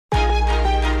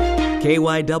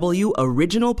KYW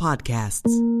Original Podcasts.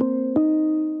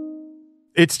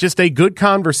 It's just a good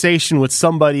conversation with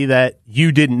somebody that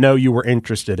you didn't know you were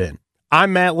interested in.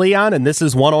 I'm Matt Leon, and this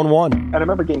is One on One. And I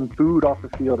remember getting booed off the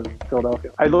field in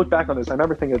Philadelphia. I look back on this. I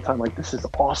remember thinking at the time, like, this is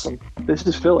awesome. This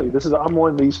is Philly. I'm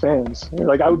one of these fans.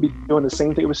 Like, I would be doing the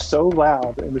same thing. It was so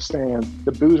loud in the stand.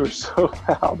 The boos were so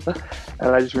loud.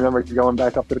 And I just remember going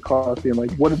back up to the car being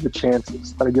like, what are the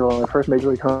chances that I give on my first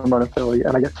Major League home run in Philly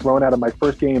and I get thrown out of my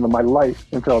first game of my life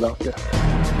in Philadelphia?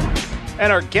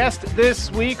 And our guest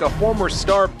this week, a former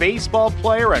star baseball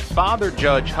player at Father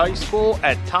Judge High School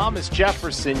at Thomas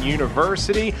Jefferson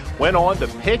University, went on to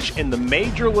pitch in the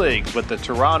major leagues with the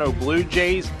Toronto Blue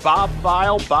Jays, Bob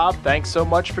Feil. Bob, thanks so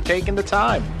much for taking the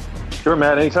time. Sure,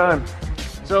 Matt, anytime.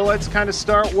 So let's kind of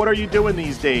start. What are you doing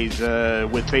these days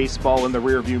with baseball in the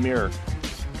rearview mirror?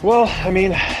 Well, I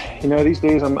mean, these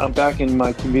days I'm back in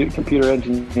my computer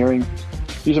engineering,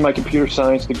 using my computer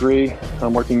science degree.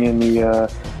 I'm working in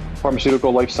the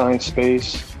pharmaceutical life science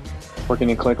space, working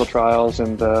in clinical trials,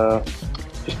 and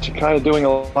just kind of doing a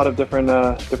lot of different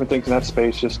things in that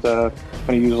space. Just kind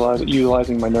of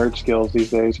utilizing my nerd skills these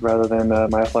days rather than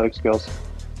my athletic skills.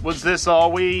 Was this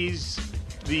always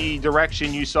the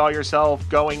direction you saw yourself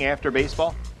going after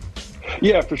baseball?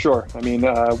 Yeah, for sure. I mean,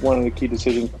 one of the key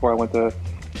decisions before I went to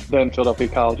then Philadelphia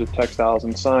College of Textiles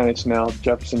and Science, now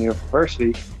Jefferson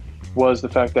University, was the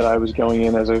fact that I was going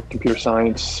in as a computer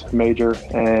science major,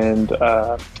 and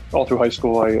all through high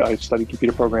school I studied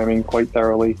computer programming quite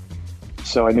thoroughly,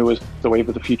 so I knew it was the wave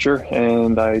of the future.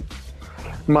 And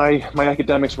my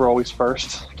academics were always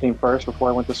came first before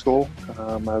I went to school.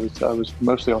 I was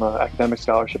mostly on an academic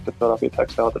scholarship to Philadelphia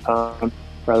Textile at the time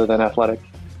rather than athletic,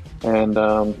 and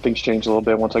things changed a little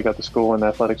bit once I got to school and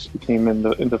athletics became in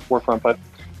the forefront. But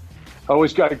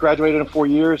I graduated in 4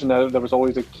 years, and that was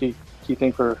always a key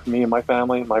thing for me and my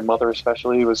family. My mother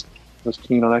especially was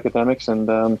keen on academics, and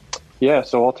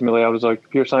so ultimately I was a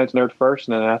computer science nerd first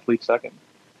and then an athlete second.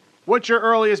 What's your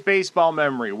earliest baseball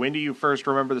memory? When do you first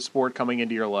remember the sport coming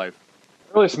into your life?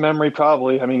 Earliest memory,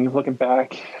 probably, looking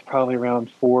back, probably around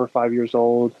 4 or 5 years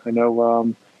old. I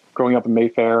know growing up in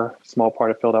Mayfair, small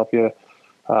part of Philadelphia,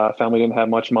 family didn't have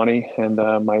much money, and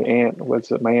my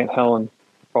aunt Helen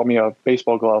brought me a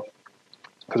baseball glove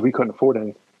because we couldn't afford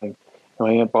anything. My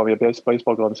aunt bought me a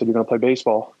baseball glove and said, "You're going to play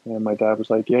baseball." And my dad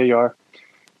was like, "Yeah, you are."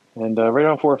 And right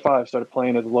around 4 or 5, started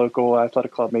playing at the local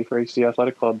athletic club, Mayfair AC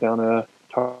Athletic Club down in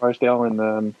Tarsdale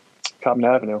and Cobbin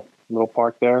Avenue. A little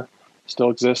park there.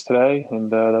 Still exists today, and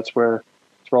that's where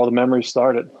all the memories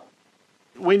started.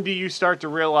 When do you start to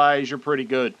realize you're pretty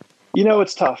good?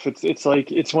 It's tough. It's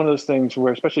like, it's one of those things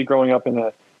where, especially growing up in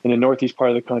the northeast part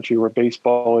of the country, where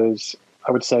baseball is,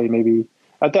 I would say maybe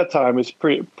at that time, was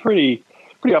pretty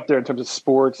up there in terms of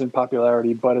sports and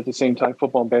popularity, but at the same time,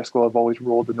 football and basketball have always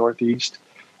ruled the Northeast,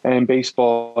 and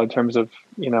baseball in terms of,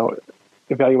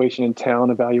 evaluation in town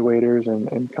evaluators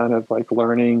and kind of like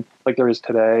learning like there is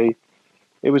today.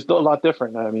 It was a lot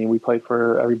different. We played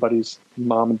for everybody's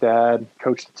mom and dad,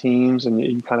 coached the teams, and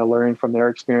you kind of learn from their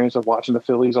experience of watching the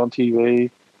Phillies on TV.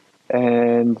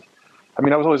 And I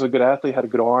was always a good athlete, had a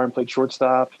good arm, played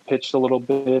shortstop, pitched a little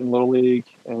bit in Little League,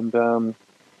 and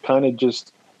kind of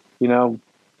just,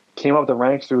 came up the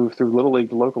ranks through Little League,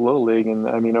 the local Little League. And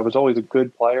I was always a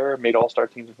good player, made all-star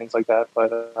teams and things like that.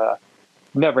 But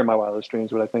never in my wildest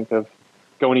dreams would I think of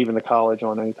going even to college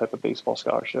on any type of baseball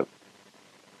scholarship.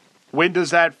 When does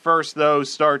that first, though,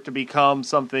 start to become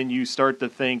something you start to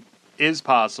think is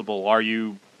possible? Are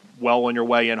you well on your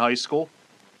way in high school?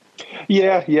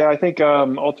 Yeah. I think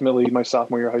ultimately my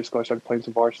sophomore year of high school, I started playing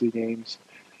some varsity games.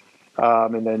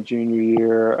 And then junior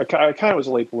year, I kind of was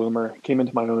a late bloomer. Came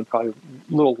into my own probably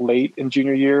a little late in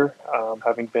junior year,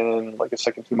 having been like a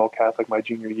second team All-Catholic my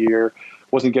junior year.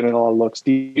 Wasn't getting a lot of looks.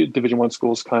 Division I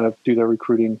schools kind of do their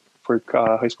recruiting for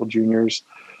high school juniors.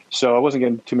 So I wasn't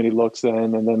getting too many looks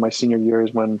then. And then my senior year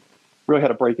is when I really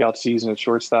had a breakout season at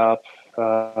shortstop,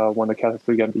 won the Catholic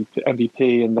League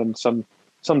MVP. And then some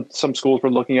schools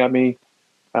were looking at me.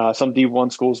 Some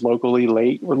D1 schools locally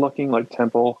late were looking, like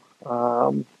Temple.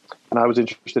 And I was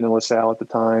interested in LaSalle at the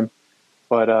time,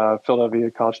 but Philadelphia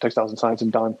College of Textiles and Science,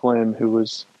 and Don Flynn, who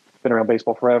was been around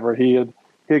baseball forever, he had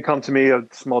come to me, a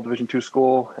small Division II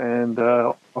school, and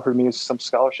offered me some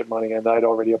scholarship money, and I'd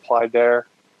already applied there,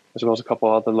 as well as a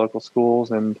couple other local schools.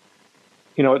 And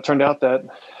it turned out that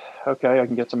okay, I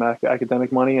can get some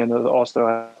academic money and also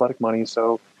athletic money.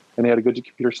 So, and they had a good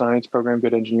computer science program,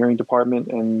 good engineering department,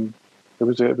 and it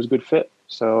was a good fit.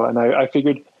 So, and I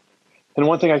figured. And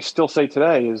one thing I still say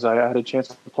today is I had a chance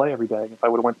to play every day. If I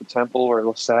would have went to Temple or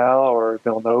LaSalle or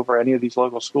Villanova or any of these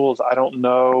local schools, I don't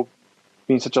know,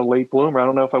 being such a late bloomer, I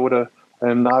don't know if I would have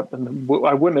and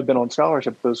I wouldn't have been on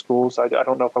scholarship at those schools. I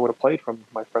don't know if I would have played from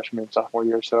my freshman and sophomore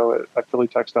year. So at Philly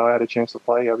Textile, I had a chance to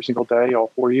play every single day,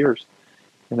 all 4 years.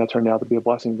 And that turned out to be a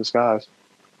blessing in disguise.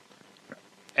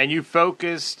 And you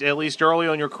focused, at least early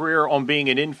on your career, on being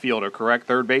an infielder, correct?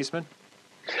 Third baseman?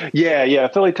 Yeah.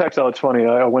 Philly Textile, it's funny.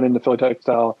 I went into Philly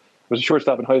Textile. I was a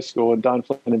shortstop in high school, and Don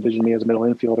Flynn envisioned me as a middle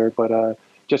infielder. But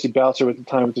Jesse Bouncer at the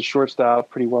time was the shortstop,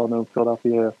 pretty well-known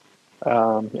Philadelphia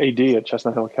AD at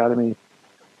Chestnut Hill Academy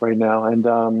right now.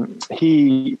 And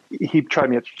he tried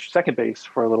me at second base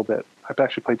for a little bit. I've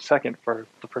actually played second for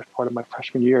the first part of my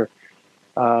freshman year.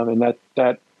 And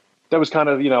that was kind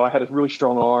of, I had a really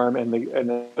strong arm, and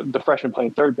the freshman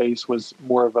playing third base was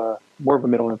more of a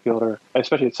middle infielder,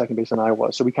 especially at second base than I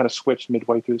was. So we kind of switched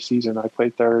midway through the season. I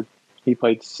played third, he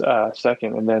played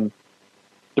second, and then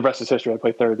the rest is history. I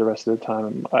played third the rest of the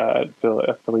time at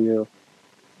Philly U.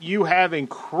 You have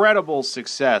incredible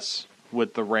success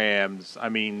with the Rams. I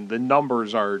mean, the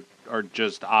numbers are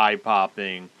just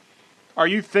eye-popping. Are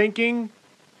you thinking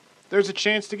there's a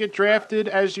chance to get drafted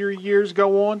as your years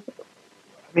go on?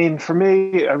 I mean, for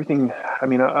me, I'm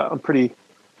pretty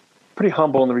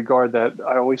humble in the regard that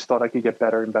I always thought I could get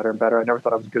better and better and better. I never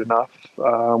thought I was good enough,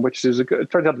 which is it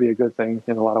turns out to be a good thing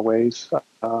in a lot of ways.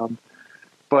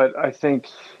 But I think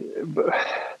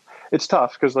it's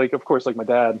tough because, of course, my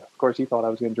dad, of course, he thought I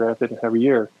was getting drafted every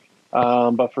year.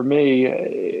 But for me,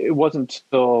 it wasn't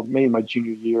until maybe my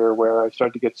junior year where I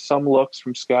started to get some looks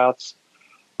from scouts.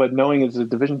 But knowing it's a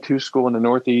Division II school in the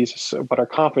Northeast, but our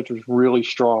conference was really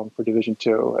strong for Division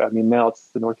II. I mean, now it's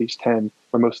the Northeast 10,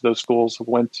 where most of those schools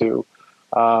went to.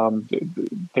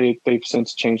 They've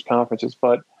since changed conferences.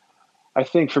 But I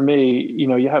think for me,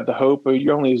 you have the hope, but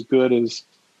you're only as good as,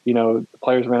 the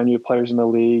players around you, players in the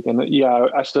league. And yeah,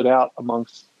 I stood out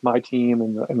amongst my team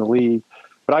in the league.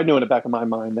 But I knew in the back of my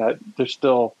mind that there's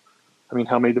still,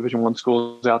 how many Division I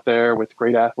schools out there with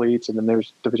great athletes, and then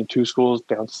there's Division II schools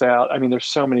down south. I mean, there's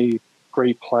so many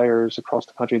great players across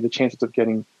the country. The chances of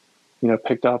getting,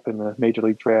 picked up in the major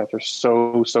league draft are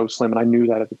so slim, and I knew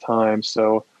that at the time.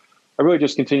 So I really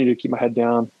just continued to keep my head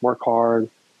down, work hard,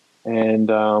 and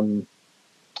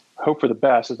hope for the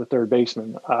best as a third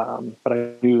baseman. But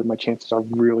I knew that my chances are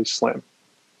really slim.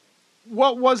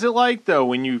 What was it like, though,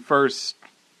 when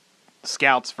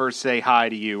scouts first say hi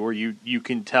to you, or you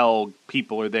can tell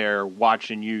people are there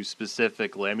watching you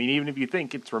specifically? I mean, even if you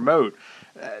think it's remote,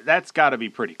 that's got to be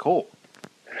pretty cool.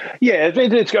 Yeah,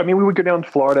 it's. We would go down to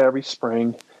Florida every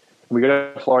spring. We go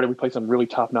down to Florida. We play some really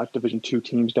top-notch Division II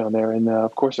teams down there, and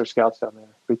of course, there's scouts down there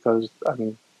because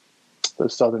the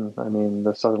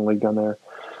Southern League down there,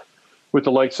 with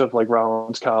the likes of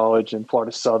Rollins College and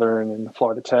Florida Southern and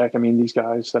Florida Tech. I mean, these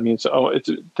guys,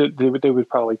 they would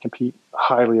probably compete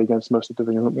highly against most of the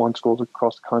Division I schools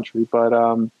across the country. But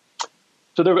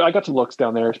I got some looks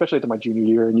down there, especially at my junior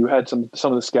year, and you had some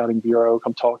of the scouting bureau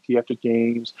come talk to you after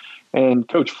games. And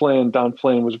Coach Flynn, Don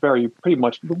Flynn, was pretty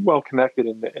much well connected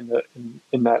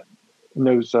in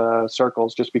those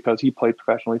circles, just because he played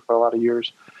professionally for a lot of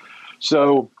years.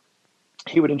 So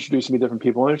he would introduce me to different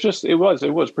people, and it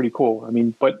was pretty cool. I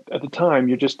mean, but at the time,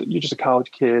 you're just a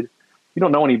college kid. You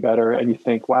don't know any better, and you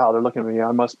think, wow, they're looking at me.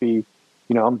 I must be,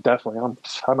 I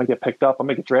might get picked up. I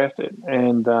might get drafted,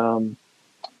 and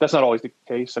that's not always the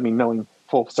case. I mean, knowing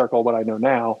full circle what I know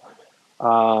now,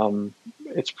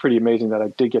 it's pretty amazing that I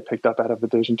did get picked up out of a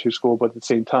Division II school. But at the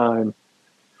same time,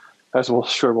 as we'll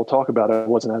talk about, it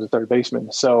wasn't as a third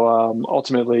baseman. So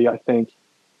ultimately, I think,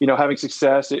 having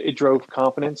success, it drove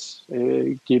confidence.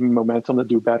 It gave me momentum to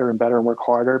do better and better and work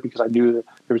harder, because I knew that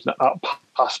there was a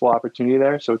possible opportunity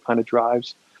there. So it kind of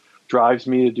drives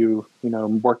me to do,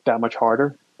 work that much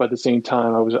harder. But at the same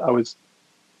time, I was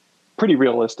pretty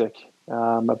realistic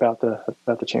about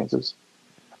the chances.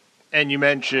 And you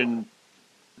mentioned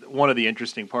one of the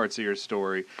interesting parts of your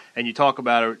story, and you talk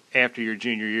about it after your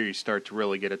junior year, you start to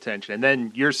really get attention. And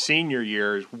then your senior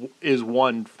year is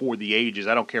one for the ages.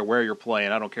 I don't care where you're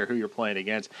playing. I don't care who you're playing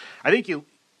against. I think you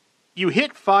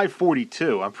hit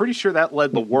 542. I'm pretty sure that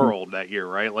led the world that year,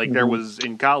 right? There was,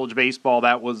 in college baseball,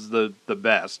 that was the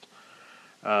best.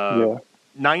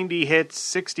 90 hits,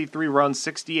 63 runs,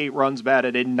 68 runs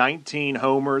batted in, 19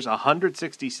 homers,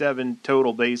 167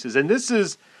 total bases. And this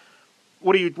is,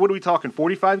 what are we talking,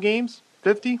 45 games?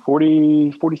 50?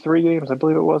 43 games, I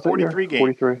believe it was. 43 games.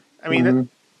 43. I mean,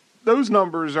 those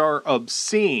numbers are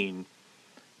obscene.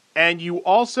 And you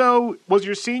also, was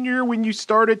your senior year when you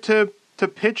started to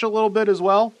pitch a little bit as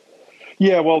well?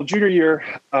 Yeah, well, junior year,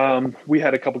 we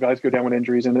had a couple guys go down with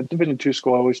injuries. And the Division II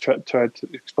school, I always tried to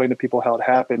explain to people how it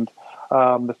happened.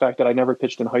 The fact that I never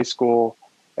pitched in high school,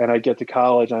 and I get to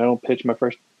college and I don't pitch my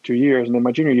first 2 years. And then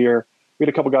my junior year, we had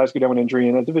a couple guys go down with injury.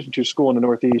 In a Division II school in the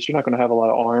Northeast, you're not going to have a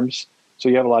lot of arms, so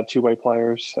you have a lot of two-way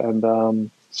players, and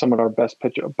some of our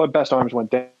best arms went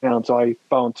down. So I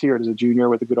volunteered as a junior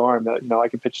with a good arm that, I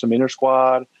could pitch some inter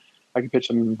squad, I could pitch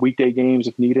some weekday games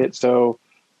if needed. So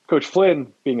Coach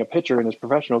Flynn, being a pitcher in his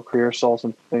professional career, saw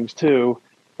some things too,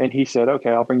 and he said, "Okay,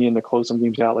 I'll bring you in to close some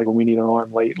games out, like when we need an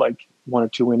arm late, like 1 or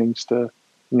 2 innings to,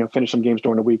 finish some games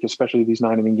during the week, especially these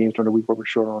 9-inning games during the week where we're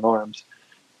short on arms."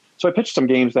 So I pitched some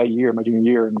games that year, my junior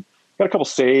year, and got a couple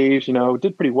saves,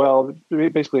 did pretty well.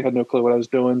 Basically had no clue what I was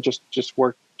doing, just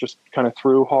worked, just kind of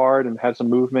threw hard and had some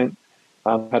movement,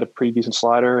 had a pretty decent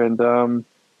slider. And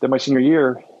then my senior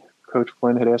year, Coach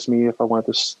Flynn had asked me if I wanted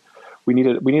this. We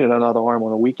needed another arm on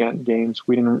the weekend games.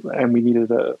 We needed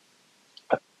a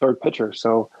third pitcher.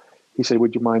 So he said,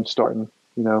 "Would you mind starting,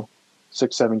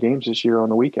 6-7 games this year on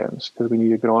the weekends? Because we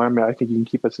need a good arm. I think you can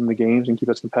keep us in the games and keep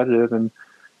us competitive, and,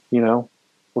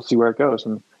 we'll see where it goes."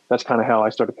 And that's kind of how I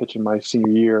started pitching my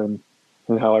senior year, and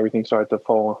how everything started to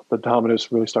fall. The dominoes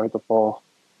really started to fall.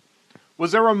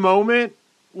 Was there a moment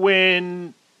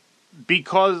when,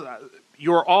 because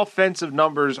your offensive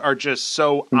numbers are just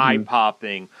so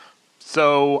eye-popping,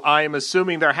 so I'm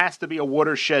assuming there has to be a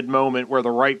watershed moment where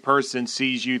the right person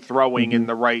sees you throwing in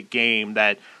the right game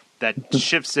that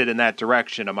shifts it in that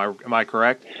direction. Am I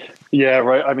correct? Yeah,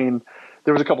 right. I mean,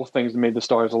 there was a couple of things that made the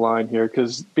stars align here,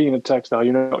 because being a textile,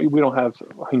 we don't have,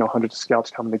 hundreds of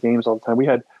scouts coming to games all the time. We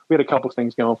had a couple of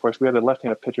things going for us. We had a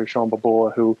left-handed pitcher, Sean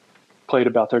Babola, who played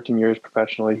about 13 years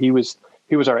professionally. He was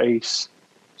our ace.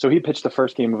 So he pitched the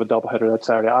first game of a doubleheader that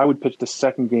Saturday. I would pitch the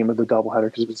second game of the doubleheader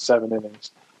because it was 7 innings.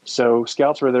 So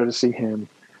scouts were there to see him.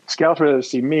 Scouts were there to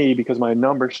see me because my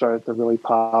numbers started to really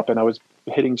pop, and I was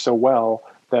hitting so well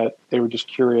that they were just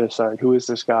curious, all right, who is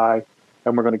this guy?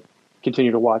 And we're going to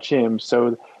continue to watch him.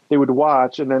 So they would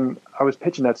watch, and then I was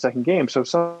pitching that second game. So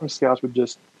some scouts would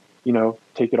just,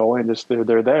 take it all in. Just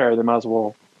they're there. They might as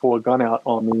well pull a gun out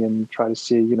on me and try to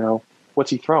see, what's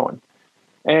he throwing.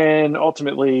 And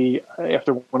ultimately,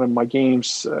 after one of my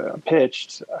games I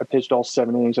pitched all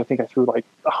 7 innings. I think I threw like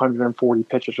 140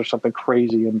 pitches or something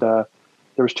crazy. And there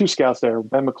was 2 scouts there,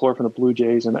 Ben McClure from the Blue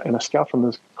Jays and a scout from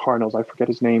the Cardinals. I forget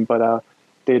his name, but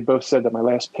they had both said that my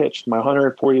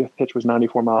 140th pitch was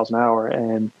 94 miles an hour.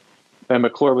 And Ben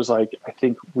McClure was like, "I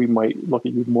think we might look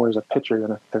at you more as a pitcher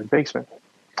than a third baseman."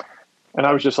 And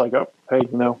I was just like, "Oh, hey,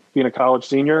 being a college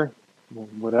senior,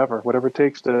 whatever it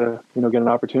takes to, get an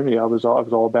opportunity." I was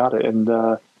all about it. And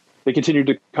they continued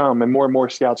to come, and more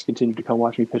scouts continued to come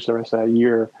watch me pitch the rest of that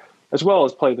year, as well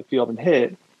as play the field and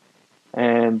hit.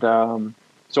 And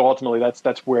so ultimately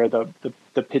that's where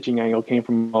the pitching angle came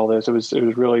from all this. It was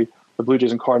really the Blue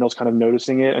Jays and Cardinals kind of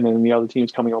noticing it, and then the other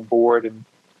teams coming on board and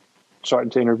starting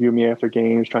to interview me after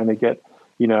games, trying to get,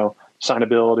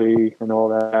 signability and all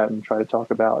that, and try to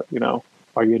talk about,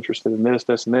 are you interested in this,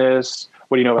 and this?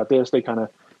 What do you know about this? They kind of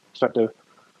start to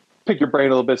pick your brain a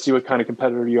little bit, see what kind of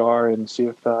competitor you are, and see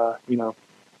if,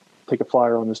 take a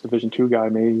flyer on this Division II guy,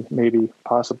 maybe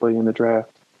possibly in the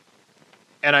draft.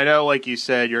 And I know, like you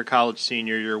said, you're a college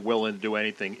senior, you're willing to do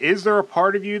anything. Is there a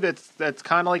part of you that's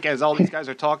kind of like, as all these guys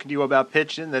are talking to you about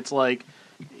pitching, that's like,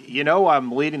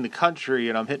 I'm leading the country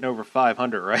and I'm hitting over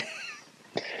 500, right?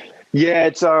 Yeah,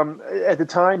 it's at the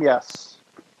time, yes,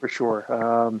 for sure.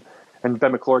 And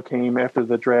Ben McClure came after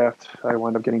the draft. I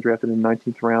wound up getting drafted in the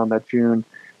 19th round that June.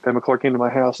 Ben McClure came to my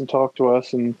house and talked to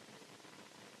us, and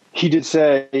he did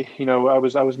say, I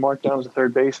was marked down as a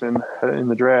third baseman in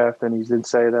the draft, and he did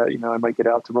say that, I might get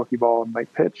out to rookie ball and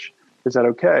might pitch. Is that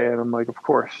okay? And I'm like, of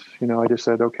course. I just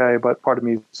said okay, but part of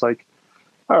me is like,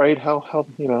 all right, how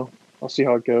I'll see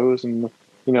how it goes, and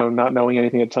not knowing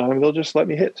anything at the time, they'll just let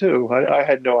me hit too. I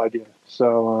had no idea.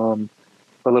 So,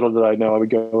 but little did I know I would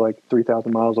go like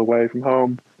 3,000 miles away from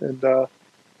home and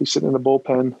be sitting in the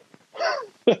bullpen,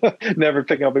 never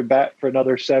picking up a bat for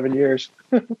another 7 years.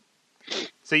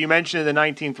 So you mentioned in the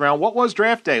 19th round. What was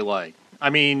draft day like? I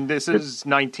mean, this is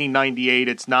 1998.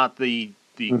 It's not the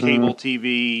cable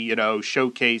TV,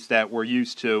 showcase that we're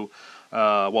used to,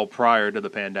 prior to the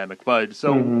pandemic. But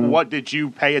so what, did you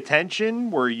pay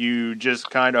attention? Were you just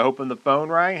kind of hoping the phone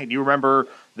rang? Do you remember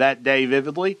that day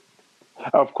vividly?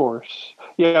 Of course.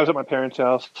 Yeah, I was at my parents'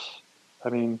 house. I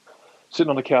mean, sitting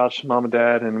on the couch, mom and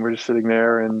dad, and we're just sitting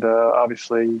there. And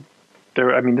obviously,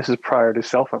 this is prior to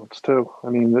cell phones too. I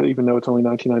mean, even though it's only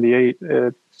 1998,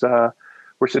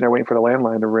 we're sitting there waiting for the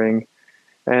landline to ring.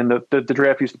 And the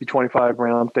draft used to be 25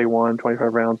 rounds day 1,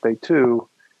 25 rounds day 2.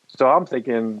 So I'm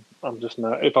thinking, I'm just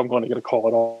not, if I'm going to get a call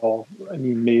at all, I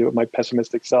mean, me, my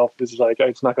pessimistic self, this is like,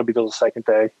 it's not going to be till the second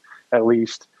day at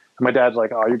least. And my dad's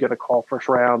like, "Oh, you're getting a call first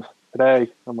round." today.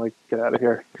 I'm like, get out of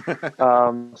here.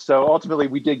 So ultimately,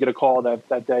 we did get a call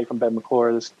that day from Ben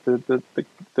McClure, the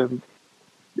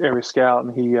area scout,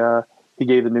 and he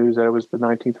gave the news that it was the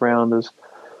 19th round as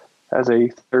a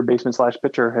third baseman /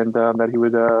 pitcher, and that he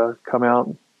would come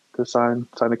out to sign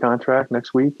the contract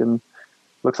next week. And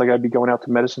looks like I'd be going out to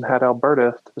Medicine Hat,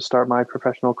 Alberta to start my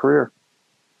professional career.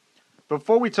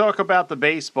 Before we talk about the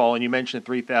baseball, and you mentioned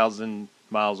 3,000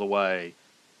 miles away,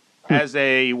 as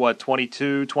a,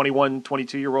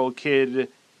 22-year-old kid?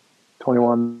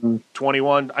 21.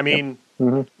 21. I mean,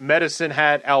 Medicine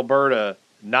Hat, Alberta,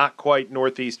 not quite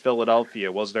Northeast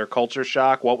Philadelphia. Was there culture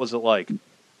shock? What was it like?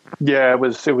 Yeah, it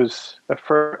was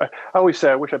I always say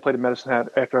I wish I played in Medicine Hat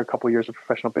after a couple of years of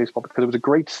professional baseball, because it was a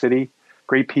great city,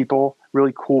 great people,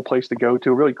 really cool place to go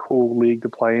to, a really cool league to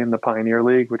play in, the Pioneer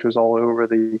League, which was all over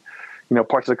the,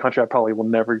 parts of the country I probably will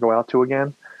never go out to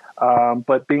again.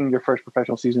 But being your first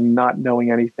professional season, not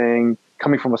knowing anything,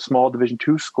 coming from a small Division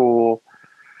II school,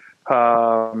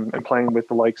 and playing with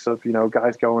the likes of,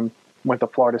 guys went to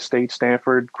Florida State,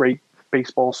 Stanford, great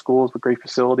baseball schools with great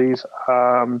facilities.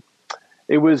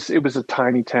 It was a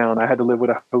tiny town. I had to live with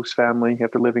a host family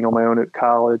after living on my own at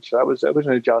college. It was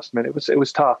an adjustment. It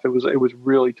was tough. It was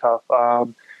really tough.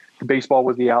 The baseball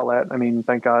was the outlet. I mean,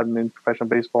 thank God in professional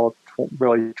baseball,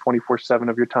 really 24/7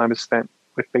 of your time is spent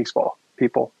with baseball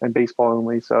people and baseball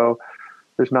only. So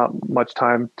there's not much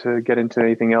time to get into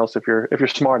anything else if you're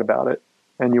smart about it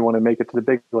and you want to make it to the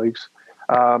big leagues.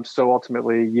 So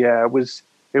ultimately, yeah, it was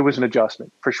an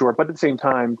adjustment for sure. But at the same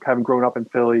time, having grown up in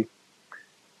Philly,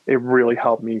 it really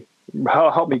helped me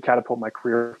catapult my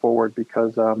career forward,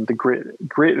 because the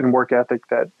grit and work ethic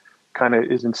that kind of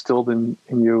is instilled in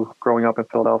you growing up in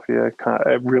Philadelphia,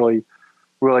 it really,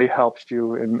 really helps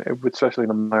you, and especially in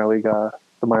the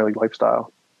minor league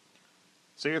lifestyle.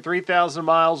 So you're 3,000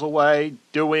 miles away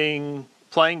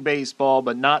playing baseball,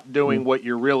 but not doing what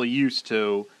you're really used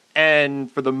to.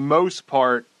 And for the most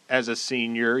part, as a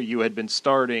senior, you had been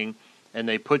starting, and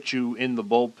they put you in the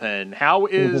bullpen. How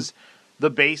is the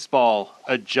baseball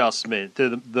adjustment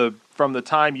to from the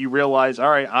time you realize, all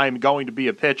right, I'm going to be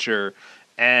a pitcher,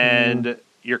 and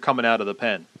you're coming out of the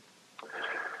pen?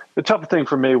 The tough thing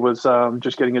for me was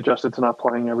just getting adjusted to not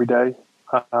playing every day.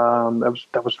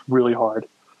 That was really hard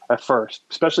at first,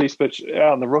 especially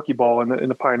out in the rookie ball in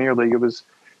the Pioneer League. There's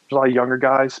a lot of younger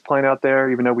guys playing out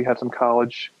there, even though we had some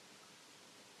college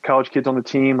kids on the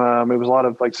team. It was a lot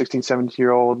of like 16,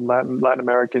 17-year-old Latin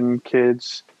American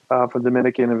kids from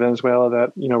Dominican and Venezuela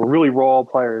that, were really raw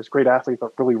players, great athletes,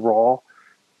 but really raw.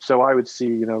 So I would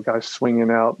see, guys swinging,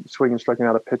 striking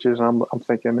out of pitches. And I'm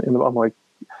thinking, I'm like,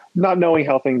 not knowing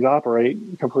how things operate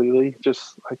completely,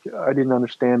 just like I didn't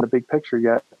understand the big picture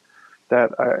yet.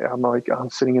 That I'm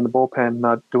sitting in the bullpen,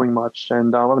 not doing much.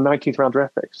 And I'm a 19th round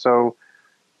draft pick. So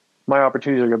my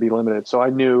opportunities are going to be limited. So I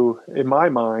knew in my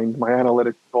mind, my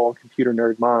analytical computer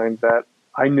nerd mind, that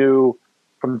I knew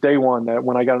from day one that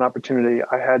when I got an opportunity,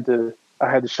 I had to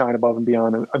shine above and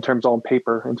beyond in terms on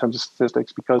paper, in terms of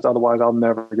statistics, because otherwise I'll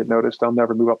never get noticed. I'll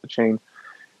never move up the chain.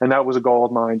 And that was a goal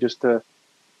of mine,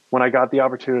 when I got the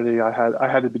opportunity, I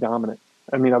had to be dominant.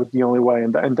 I mean, that was the only way.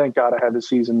 And thank God I had the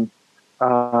season,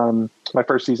 my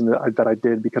first season that I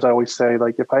did, because I always say,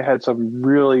 like, if I had some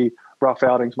really rough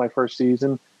outings my first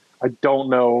season, I don't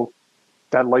know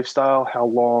that lifestyle, how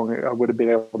long I would have been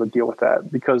able to deal with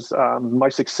that, because my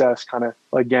success kind of,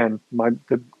 again,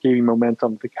 gave me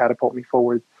momentum to catapult me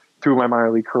forward through my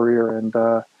minor league career. And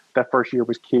that first year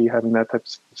was key, having that type of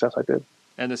success I did.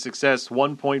 And the success,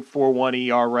 1.41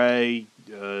 ERA,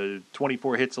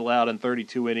 24 hits allowed in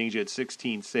 32 innings, you had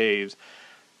 16 saves.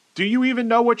 Do you even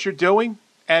know what you're doing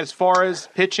as far as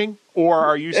pitching? Or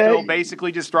are you still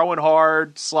basically just throwing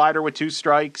hard, slider with 2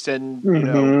 strikes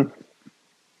and,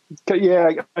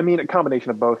 Yeah, I mean, a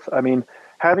combination of both. I mean,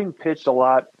 having pitched a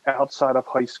lot outside of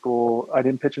high school, I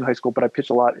didn't pitch in high school, but I pitched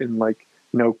a lot in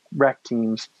rec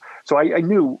teams. So I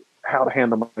knew how to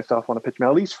handle myself on a pitch,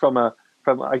 at least from a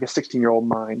 16-year-old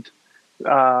mind.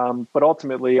 But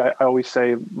ultimately, I always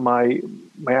say my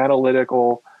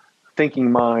analytical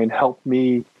thinking mind helped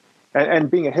me,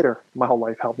 and being a hitter my whole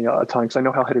life helped me a ton, because I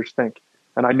know how hitters think,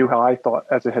 and I knew how I thought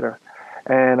as a hitter.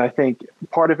 And I think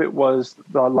part of it was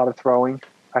a lot of throwing.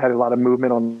 I had a lot of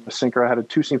movement on the sinker. I had a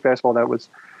 2-seam fastball that was,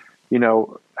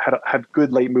 had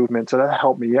good late movement. So that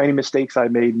helped me. Any mistakes I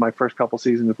made my first couple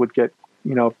seasons would get,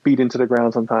 beat into the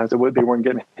ground sometimes. They weren't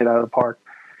getting hit out of the park.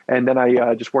 And then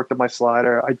I just worked up my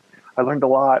slider. I learned a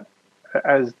lot,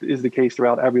 as is the case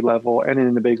throughout every level. And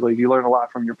in the big league, you learn a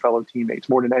lot from your fellow teammates,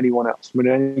 more than anyone else. More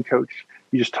than any coach,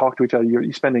 you just talk to each other.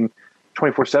 You're spending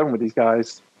 24/7 with these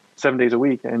guys. 7 days a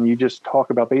week, and you just talk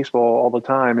about baseball all the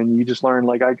time, and you just learn.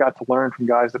 Like, I got to learn from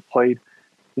guys that played,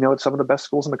 at some of the best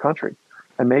schools in the country,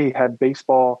 and they had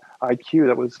baseball IQ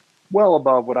that was well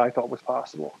above what I thought was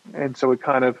possible. And so it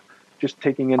kind of just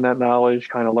taking in that knowledge,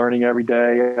 kind of learning every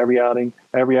day, every outing,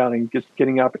 just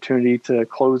getting the opportunity to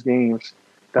close games.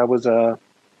 That was an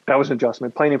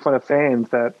adjustment. Playing in front of fans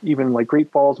that even like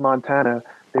Great Falls, Montana,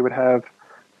 they would have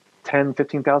 10,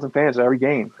 15,000 fans at every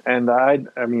game. And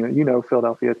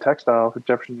Philadelphia Textile at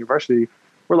Jefferson University,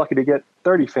 we're lucky to get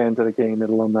 30 fans at a game at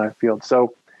Alumni Field.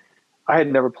 So I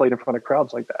had never played in front of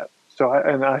crowds like that. So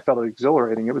I felt it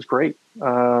exhilarating. It was great,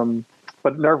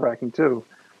 but nerve-wracking too.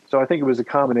 So I think it was a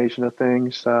combination of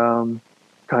things, kind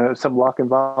of some luck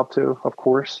involved too, of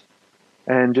course,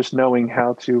 and just knowing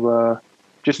how to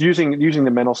just using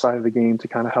the mental side of the game to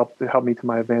kind of help me to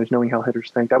my advantage, knowing how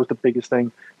hitters think. That was the biggest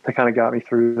thing that kind of got me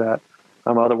through that.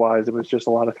 Otherwise, it was just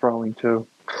a lot of throwing too.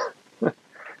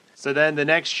 So then the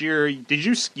next year,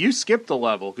 you skipped a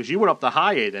level because you went up to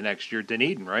high A the next year,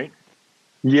 Dunedin, right?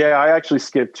 Yeah, I actually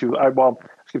skipped two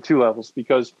levels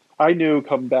because I knew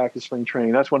coming back to spring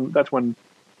training, that's when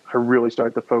I really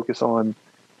started to focus on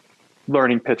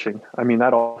learning pitching. I mean,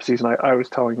 that off season, I was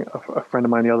telling a friend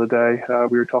of mine the other day,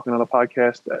 we were talking on a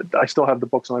podcast, I still have the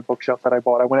books on my bookshelf that I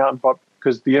bought. I went out and bought,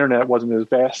 because the internet wasn't as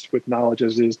vast with knowledge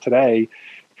as it is today.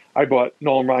 I bought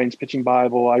Nolan Ryan's Pitching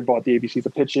Bible. I bought the ABCs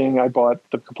of Pitching. I bought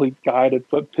the complete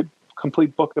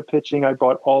complete book of pitching. I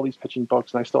bought all these pitching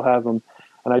books, and I still have them.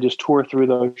 And I just tore through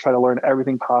those, try to learn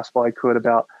everything possible I could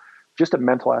about just the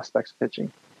mental aspects of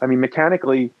pitching. I mean,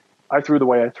 mechanically, I threw the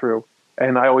way I threw.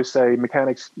 And I always say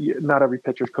mechanics, not every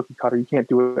pitcher is cookie cutter. You can't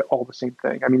do it all the same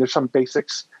thing. I mean, there's some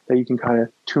basics that you can kind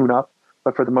of tune up,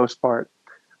 but for the most part,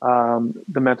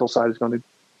 the mental side is going to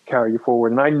carry you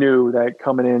forward. And I knew that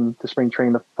coming in to spring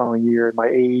training the following year, at my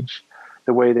age,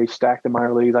 the way they stacked the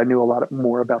minor leagues, I knew a lot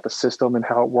more about the system and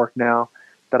how it worked now,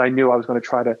 that I knew I was going to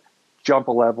try to jump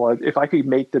a level. If I could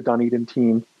make the Dunedin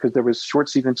team, because there was short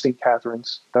season St.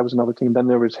 Catharines, that was another team. Then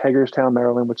there was Hagerstown,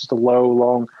 Maryland, which is the low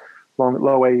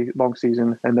A, long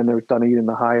season. And then there was Dunedin,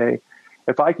 the high A.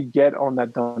 If I could get on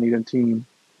that Dunedin team,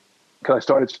 because I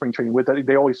started spring training with that,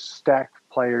 they always stack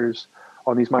players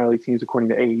on these minor league teams according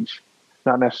to age,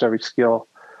 not necessarily skill.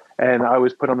 And I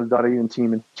was put on the Dunedin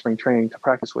team in spring training to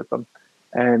practice with them.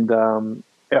 And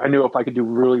I knew if I could do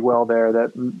really well there,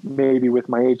 that maybe with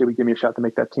my age, they would give me a shot to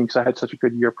make that team because I had such a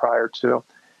good year prior to.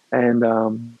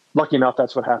 And lucky enough,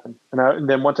 that's what happened. And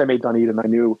then once I made Dunedin,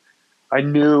 I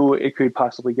knew it could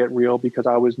possibly get real because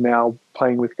I was now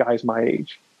playing with guys my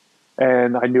age.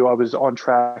 And I knew I was on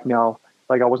track now,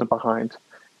 like I wasn't behind.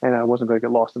 And I wasn't going to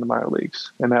get lost in the minor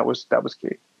leagues. And that was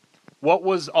key. What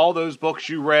was all those books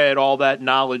you read, all that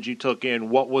knowledge you took in,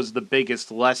 what was the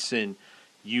biggest lesson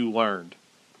you learned?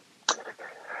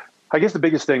 I guess the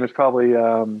biggest thing was probably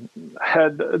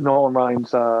had Nolan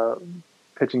Ryan's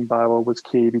Pitching Bible was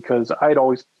key because I'd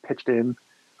always pitched in.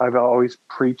 I've always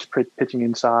preached pitching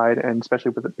inside, and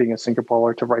especially with it being a sinker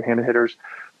baller to right-handed hitters.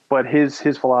 But his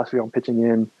philosophy on pitching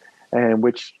in, and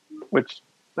which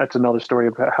that's another story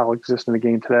about how it exists in the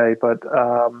game today. But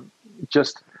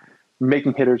just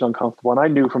making hitters uncomfortable. And I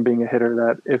knew from being a hitter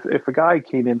that if a guy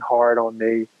came in hard on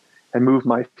me and moved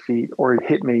my feet or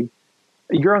hit me,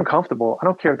 you're uncomfortable. I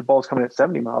don't care if the ball's coming at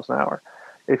 70 miles an hour.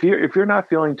 If you're not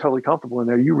feeling totally comfortable in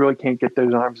there, you really can't get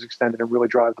those arms extended and really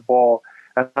drive the ball.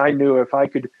 And I knew if I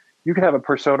could, you could have a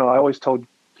persona. I always told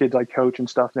kids I coach and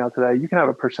stuff now today, you can have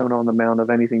a persona on the mound of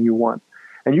anything you want.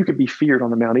 And you could be feared on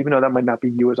the mound, even though that might not be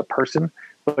you as a person,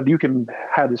 but you can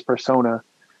have this persona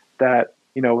that,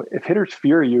 if hitters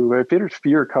fear you, if hitters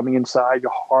fear coming inside,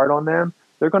 you're hard on them,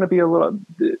 they're going to be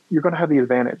you're going to have the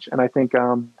advantage. And I think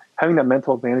having that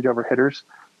mental advantage over hitters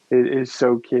is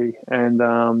so key. And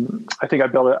I think I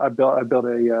built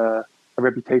a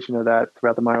reputation of that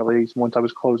throughout the minor leagues once I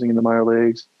was closing in the minor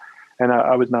leagues. And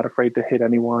I was not afraid to hit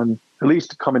anyone, at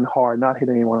least coming hard, not hit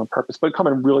anyone on purpose, but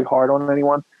coming really hard on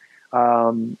anyone.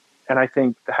 And I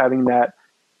think having that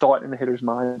thought in the hitter's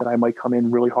mind that I might come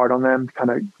in really hard on them, kind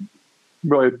of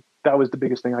really, that was the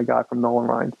biggest thing I got from Nolan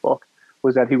Ryan's book,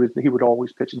 was that he would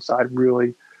always pitch inside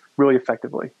really, really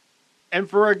effectively. And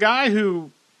for a guy who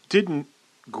didn't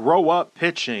grow up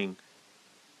pitching,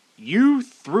 you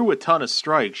threw a ton of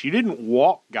strikes. You didn't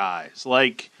walk guys.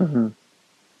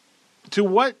 To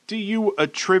what do you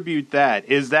attribute that?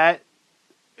 Is that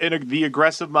the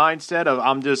aggressive mindset of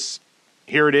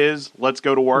here it is, let's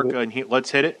go to work and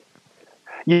let's hit it?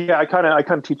 Yeah, I kind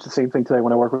of teach the same thing today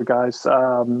when I work with guys.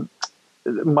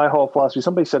 My whole philosophy,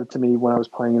 somebody said it to me when I was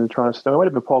playing in the Toronto Storm. It might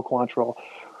have been Paul Quantrill.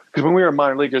 because when we were in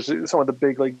minor leaguers, some of the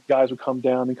big league guys would come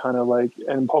down and kind of like,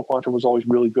 and Paul Quantrill was always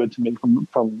really good to me from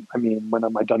when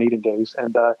on my Dunedin days.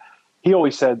 And he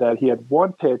always said that he had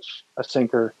one pitch, a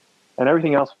sinker, and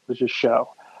everything else was just show.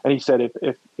 And he said,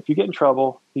 if you get in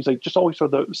trouble, he's like, just always throw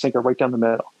the sinker right down the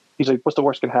middle. He's like, what's the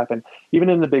worst can happen? Even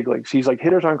in the big leagues, he's like,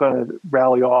 hitters aren't going to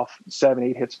rally off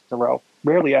 7-8 hits in a row.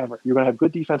 Rarely ever. You're going to have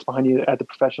good defense behind you at the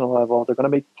professional level. They're going to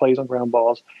make plays on ground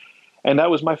balls. And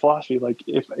that was my philosophy. Like,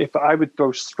 if I would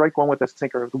throw strike one with a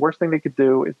sinker, the worst thing they could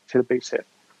do is hit a base hit.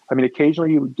 I mean,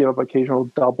 occasionally you would give up an occasional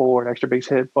double or an extra base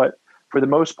hit, but for the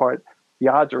most part, the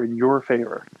odds are in your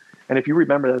favor. And if you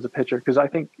remember that as a pitcher, because I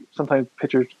think sometimes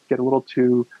pitchers get a little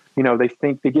too, they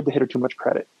think they give the hitter too much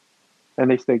credit. And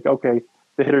they think, okay,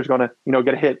 the hitter's going to,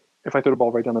 get a hit if I throw the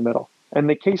ball right down the middle. And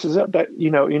the case is that, you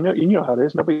know how it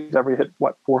is. Nobody's ever hit,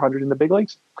 400 in the big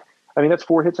leagues? I mean, that's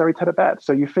 4 hits every 10 at bat.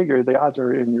 So you figure the odds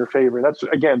are in your favor. That's,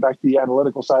 again, back to the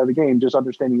analytical side of the game, just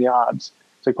understanding the odds.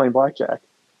 It's like playing blackjack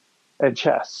and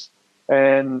chess.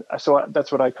 And so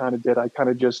that's what I kind of did. I kind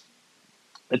of just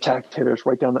attacked hitters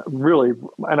right down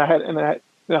and I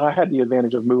had the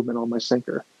advantage of movement on my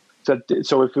sinker.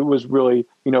 So if it was really,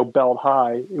 belt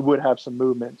high, it would have some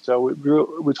movement. So it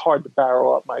was hard to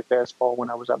barrel up my fastball when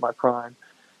I was at my prime.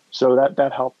 So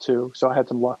that helped too. So I had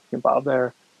some luck involved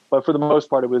there. But for the most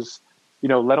part, it was,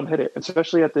 let them hit it,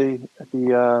 especially at the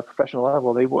professional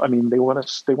level. They want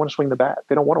to swing the bat.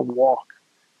 They don't want to walk,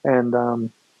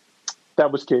 and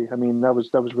that was key. I mean, that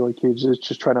was really key.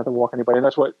 Just try not to walk anybody. And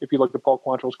that's what, if you look at Paul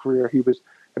Quantrill's career, he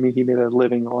made a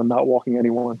living on not walking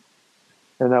anyone,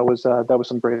 and that was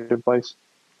some great advice.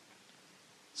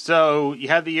 So you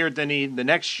had the year at Dunedin. The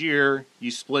next year,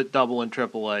 you split double in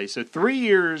AAA. So 3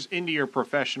 years into your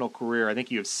professional career, I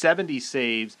think you have 70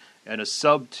 saves and a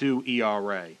sub-2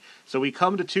 ERA. So we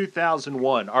come to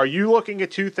 2001. Are you looking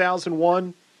at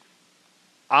 2001?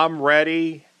 I'm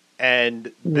ready,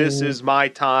 and this is my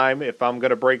time. If I'm going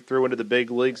to break through into the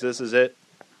big leagues, this is it?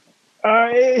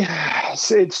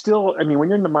 It's still, when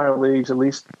you're in the minor leagues, at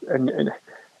least, and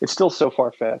it's still so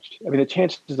far-fetched. I mean, the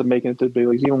chances of making it to the big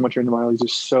leagues, even once you're in the minor leagues,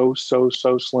 is so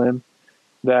slim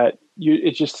that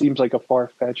it just seems like a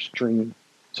far-fetched dream.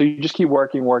 So you just keep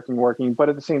working. But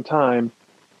at the same time,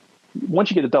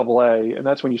 once you get to AA, and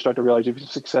that's when you start to realize if you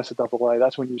have success at AA,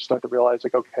 that's when you start to realize,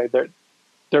 like, okay,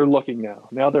 they're looking now.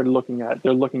 Now they're looking at,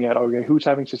 okay, who's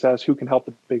having success? Who can help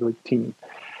the big league team?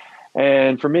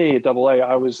 And for me at AA,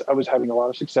 I was having a lot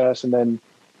of success, and then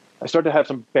I started to have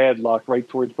some bad luck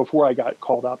before I got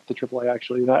called up to AAA,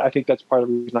 actually. And I think that's part of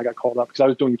the reason I got called up, because I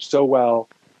was doing so well.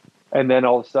 And then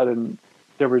all of a sudden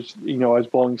there was, I was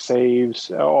blowing saves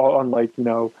on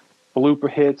blooper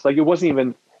hits. Like, it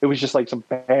was just like some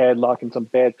bad luck and some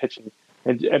bad pitching.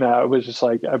 And I was just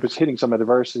like, I was hitting some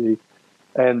adversity.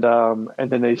 And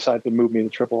then they decided to move me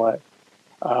to AAA,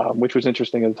 which was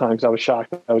interesting at the time, because I was shocked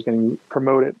that I was getting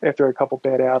promoted after a couple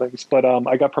bad outings. But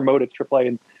I got promoted to AAA,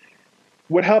 and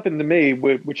what happened to me,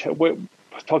 which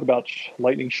talk about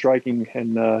lightning striking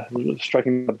and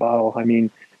striking the bottle. I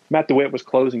mean, Matt DeWitt was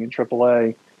closing in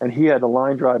AAA, and he had a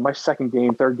line drive. My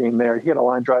third game there, he had a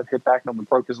line drive hit back on him and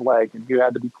broke his leg, and he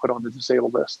had to be put on the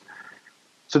disabled list.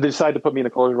 So they decided to put me in a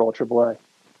closer role at AAA,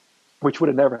 which would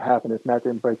have never happened if Matt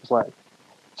didn't break his leg.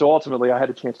 So ultimately, I had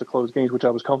a chance to close games, which I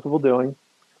was comfortable doing.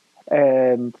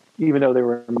 And even though they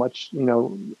were much,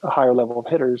 a higher level of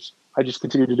hitters, I just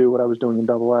continued to do what I was doing in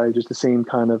AA, just the same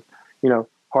kind of,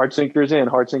 hard sinkers in,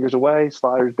 hard sinkers away,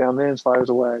 sliders down in, sliders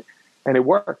away. And it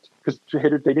worked, because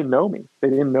hitters, they didn't know me. They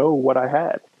didn't know what I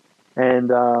had.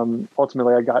 And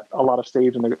ultimately, I got a lot of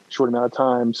saves in a short amount of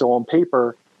time. So on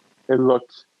paper, it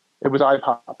was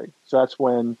eye-popping. So that's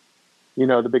when,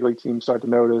 the big league team started to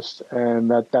notice.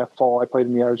 And that fall, I played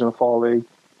in the Arizona Fall League,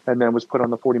 and then was put on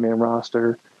the 40-man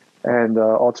roster, and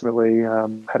ultimately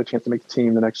had a chance to make the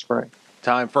team the next spring.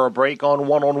 Time for a break on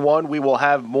One-on-One. We will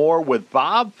have more with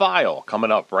Bob Feil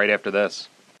coming up right after this.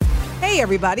 Hey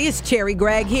everybody, it's Cherry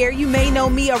Gregg here. You may know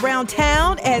me around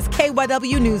town as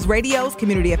KYW News Radio's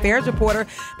community affairs reporter,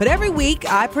 but every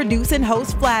week I produce and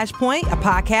host Flashpoint, a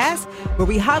podcast where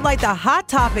we highlight the hot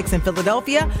topics in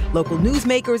Philadelphia, local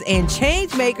newsmakers and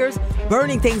change makers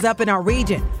burning things up in our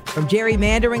region. From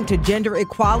gerrymandering to gender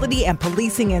equality and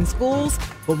policing in schools,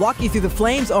 we'll walk you through the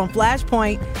flames on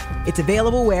Flashpoint. It's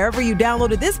available wherever you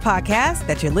downloaded this podcast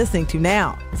that you're listening to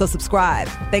now. So subscribe.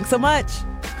 Thanks so much.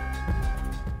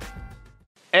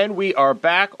 And we are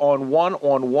back on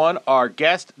One-on-One. Our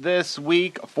guest this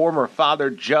week, former Father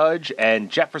Judge and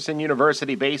Jefferson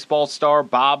University baseball star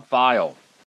Bob Feil.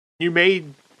 You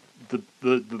made the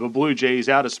Blue Jays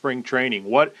out of spring training.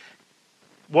 What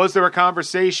Was there a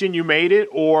conversation, you made it,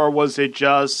 or was it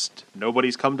just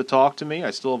nobody's come to talk to me?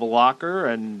 I still have a locker,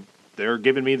 and they're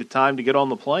giving me the time to get on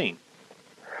the plane.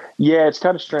 Yeah, it's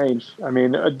kind of strange. I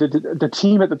mean, the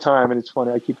team at the time, and it's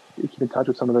funny, I keep in touch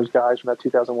with some of those guys from that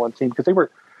 2001 team because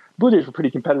Blue Jays were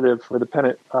pretty competitive for the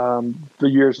pennant the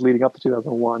years leading up to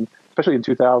 2001, especially in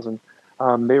 2000.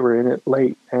 They were in it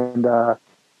late, and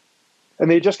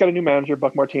they just got a new manager,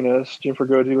 Buck Martinez. Jim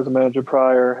Fergozzi was a manager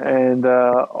prior, and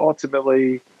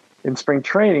ultimately in spring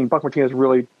training, Buck Martinez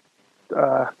really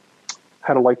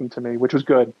had a liking to me, which was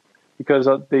good because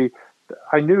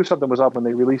I knew something was up when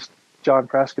they released John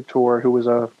Frascatore, who was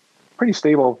a pretty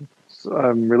stable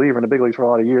reliever in the big leagues for a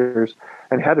lot of years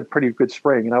and had a pretty good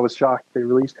spring. And I was shocked they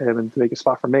released him and to make a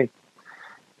spot for me.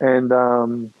 And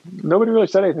nobody really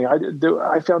said anything.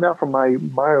 I found out from my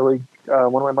minor league,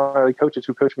 one of my minor league coaches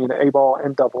who coached me in A-ball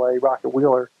and AA, Rocket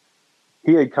Wheeler.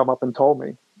 He had come up and told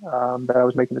me that I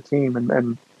was making the team,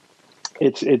 and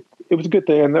it was a good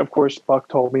thing. And of course, Buck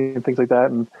told me and things like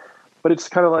that. But it's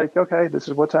kind of like, okay, this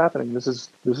is what's happening. This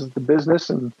is the business,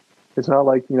 and it's not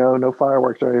like, no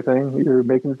fireworks or anything. You're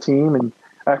making the team and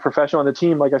act professional. And the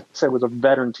team, like I said, was a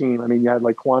veteran team. I mean, you had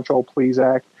like Quantrill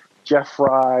Plesac, Jeff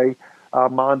Fry,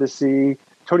 Mondesi,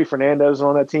 Tony Fernandez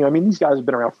on that team. I mean, these guys have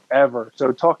been around forever.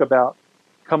 So talk about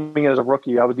coming in as a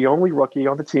rookie. I was the only rookie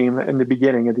on the team in the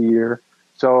beginning of the year.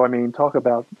 So, I mean, talk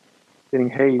about getting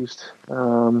hazed.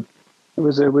 It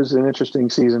was an interesting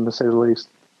season, to say the least.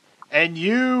 And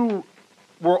you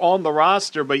were on the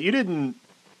roster, but you didn't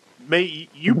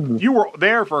you were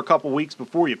there for a couple weeks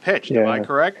before you pitched. Yeah. Am I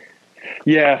correct?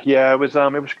 Yeah. It was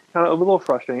kind of a little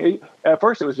frustrating. At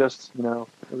first, it was just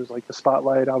it was like the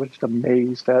spotlight. I was just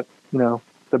amazed at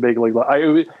the big league.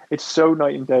 It's so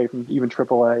night and day from even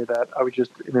AAA that I was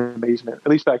just in amazement.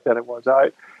 At least back then it was.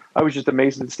 I was just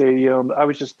amazed at the stadium. I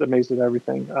was just amazed at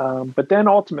everything. But then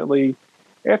ultimately,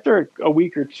 after a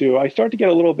week or two, I started to get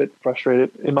a little bit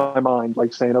frustrated in my mind,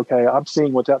 like saying, okay, I'm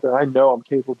seeing what's out there. I know I'm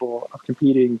capable of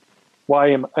competing.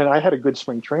 And I had a good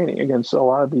spring training against a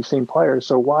lot of these same players.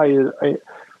 So why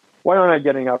aren't I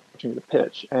getting an opportunity to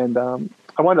pitch? And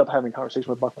I wound up having a conversation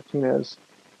with Buck Martinez,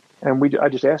 and I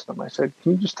just asked him. I said,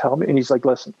 "Can you just tell me?" And he's like,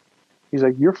 "Listen," he's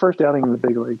like, "Your first outing in the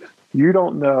big leagues, you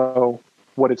don't know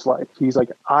what it's like." He's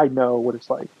like, "I know what it's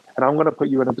like, and I'm going to put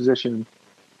you in a position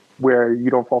where you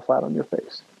don't fall flat on your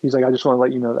face." He's like, "I just want to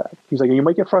let you know that." He's like, "You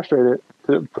might get frustrated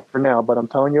for now, but I'm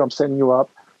telling you, I'm setting you up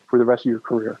for the rest of your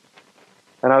career."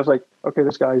 And I was like, okay,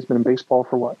 this guy's been in baseball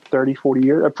for 30, 40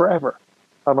 years, forever.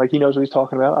 I'm like, he knows what he's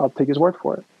talking about. I'll take his word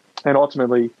for it. And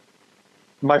ultimately,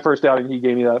 my first outing, he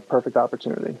gave me that perfect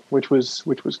opportunity, which was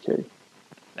key.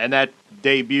 And that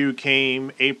debut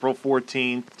came April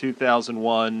 14th,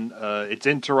 2001. It's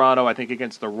in Toronto, I think,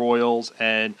 against the Royals.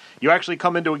 And you actually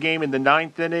come into a game in the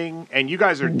ninth inning, and you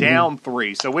guys are down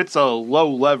 3. So it's a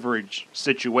low-leverage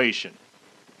situation.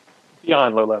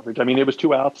 Beyond low leverage. I mean, it was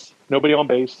 2 outs, nobody on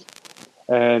base.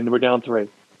 And we're down 3.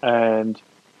 And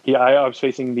I was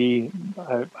facing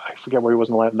I forget where he was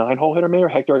in the last 9-hole hitter, maybe, or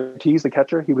Hector Ortiz, the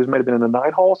catcher. He might have been in the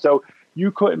 9-hole. So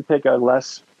you couldn't pick a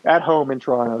less at home in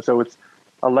Toronto. So it's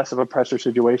a less of a pressure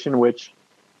situation, which,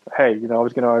 hey, I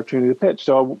was getting an opportunity to pitch.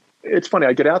 So it's funny.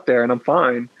 I get out there and I'm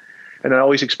fine. And I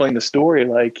always explain the story.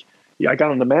 Like, I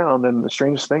got on the mound and the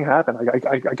strangest thing happened.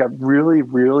 I got really,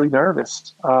 really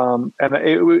nervous. And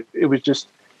it was just,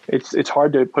 it's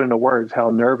hard to put into words how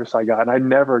nervous I got. And I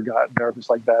never got nervous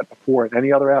like that before in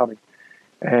any other outing.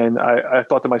 And I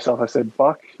thought to myself, I said,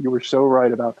 Buck, you were so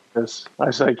right about this. I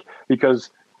was like, because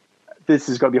this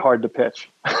is going to be hard to pitch.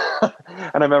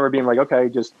 And I remember being like, okay,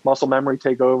 just muscle memory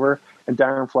take over. And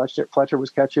Darren Fletcher was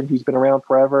catching. He's been around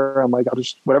forever. I'm like, I'll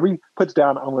just, whatever he puts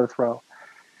down, I'm going to throw.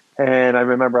 And I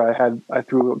remember I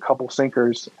threw a couple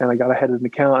sinkers and I got ahead of the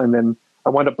count. And then I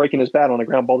wound up breaking his bat on a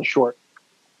ground ball to short.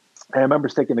 And I remember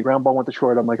thinking the ground ball went to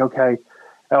short. I'm like, okay,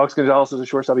 Alex Gonzalez is a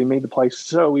shortstop. He made the play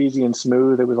so easy and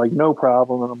smooth. It was like no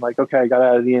problem. And I'm like, okay, I got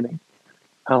out of the inning.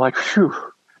 And I'm like, phew.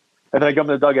 And then I come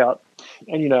to the dugout.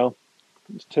 And,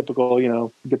 it's typical,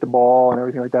 get the ball and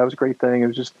everything like that. It was a great thing. It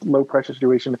was just low pressure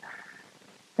situation.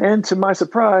 And to my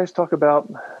surprise, talk about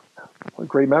a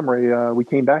great memory. We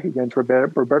came back against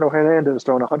Roberto Hernandez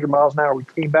throwing 100 miles an hour. We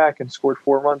came back and scored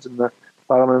 4 runs in the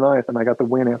bottom of the ninth, and I got the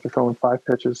win after throwing 5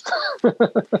 pitches.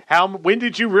 When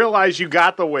did you realize you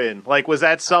got the win? Like, was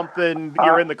that something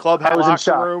you're in the clubhouse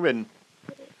locker room? And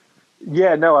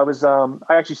yeah, no, I was. I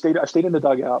actually stayed in the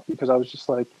dugout because I was just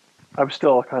like, I was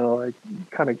still kind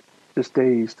of just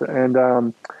dazed. And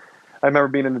I remember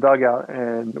being in the dugout,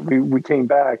 and we came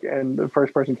back, and the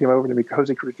first person came over to me,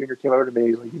 Jose Cruz Jr. came over to me.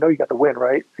 He's like, you got the win,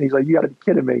 right? And he's like, you got to be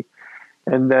kidding me.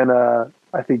 And then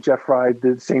I think Jeff Fry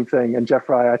did the same thing. And Jeff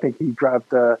Fry, I think he grabbed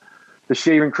the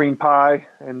shaving cream pie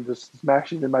and just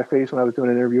smashed it in my face when I was doing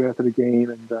an interview after the game.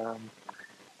 And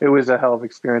it was a hell of an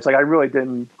experience. Like, I really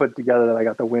didn't put together that I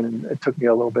got the win, and it took me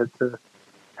a little bit to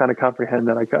kind of comprehend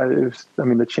that.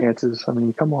 The chances,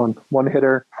 come on, one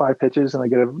hitter, 5 pitches, and I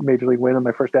get a major league win on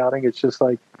my first outing. It's just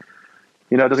like,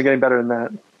 it doesn't get any better than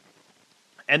that.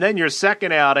 And then your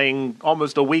second outing,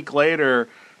 almost a week later,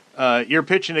 you're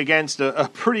pitching against a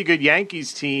pretty good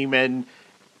Yankees team. And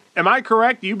am I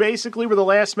correct? You basically were the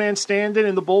last man standing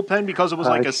in the bullpen because it was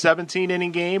like a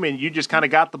 17-inning game, and you just kind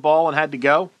of got the ball and had to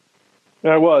go?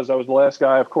 I was the last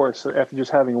guy, of course, after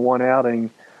just having one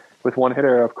outing with one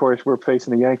hitter. Of course, we're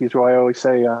facing the Yankees, who I always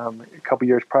say a couple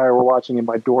years prior we're watching in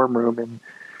my dorm room in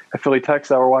Philly, Texas.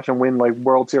 We're watching win like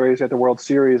World Series after World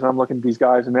Series. And I'm looking at these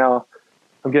guys, and now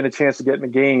I'm getting a chance to get in the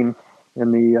game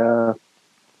in the,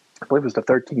 I believe it was the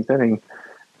 13th inning.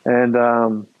 And I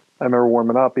remember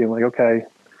warming up being like, okay,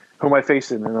 who am I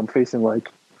facing? And I'm facing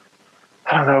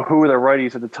I don't know who were the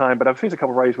righties at the time, but I've faced a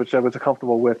couple of righties, which I was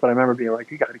comfortable with. But I remember being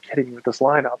like, you got to be kidding me with this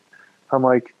lineup. I'm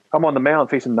on the mound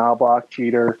facing Knobloch,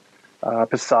 Jeter,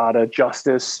 Posada,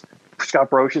 Justice,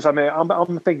 Scott Brocious.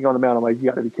 I'm thinking on the mound, I'm like, you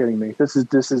got to be kidding me. This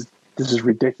is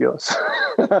ridiculous.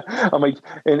 I'm like,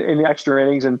 in the extra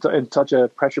innings and in such a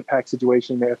pressure-packed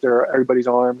situation after everybody's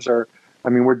arms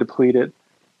we're depleted.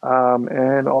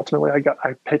 And ultimately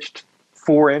I pitched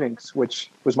 4 innings,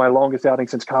 which was my longest outing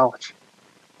since college,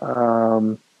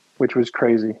 which was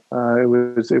crazy. It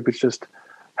was just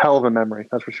hell of a memory,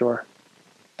 that's for sure.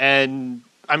 And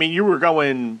you were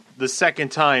going the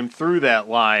second time through that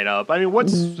lineup.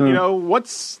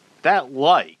 What's that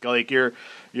like? Like you're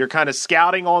kind of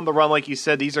scouting on the run, like you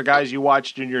said. These are guys you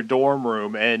watched in your dorm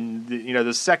room, and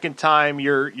the second time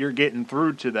you're getting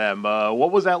through to them.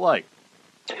 What was that like?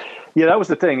 Yeah, that was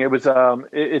the thing. It was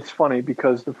it's funny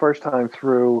because the first time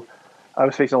through, I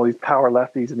was facing all these power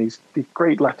lefties and these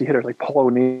great lefty hitters like Paul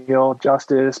O'Neill,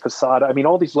 Justice, Posada.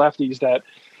 All these lefties that.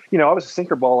 I was a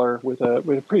sinker baller with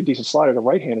a pretty decent slider to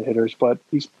right-handed hitters, but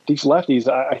these lefties,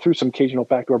 I threw some occasional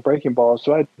backdoor breaking balls.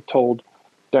 So I told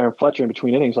Darren Fletcher in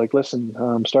between innings, like, listen,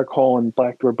 start calling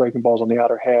backdoor breaking balls on the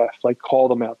outer half, call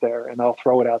them out there, and I'll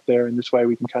throw it out there. And this way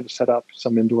we can kind of set up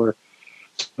some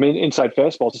inside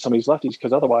fastballs to some of these lefties,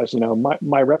 because otherwise,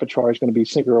 my repertoire is going to be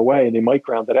sinker away, and they might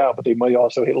ground it out, but they might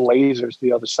also hit lasers to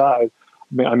the other side.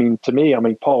 To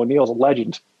me, Paul O'Neill's a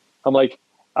legend.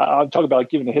 I'm talking about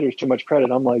giving the hitters too much credit.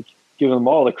 I'm giving them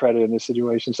all the credit in this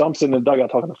situation. So I'm sitting in the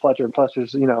dugout talking to Fletcher, and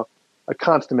Fletcher's, a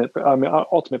consummate,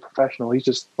 ultimate professional. He's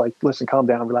just like, listen, calm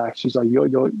down, relax. He's like,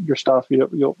 your stuff,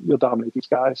 you'll dominate these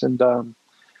guys. And I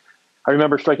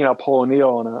remember striking out Paul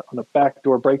O'Neill on a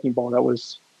backdoor breaking ball that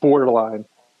was borderline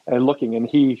and looking, and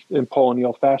he, in Paul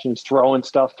O'Neill fashion, is throwing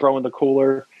the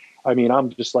cooler.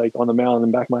 I'm just like on the mound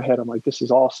in the back of my head. I'm like, this is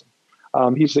awesome.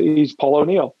 He's Paul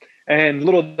O'Neill. And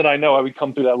little did I know I would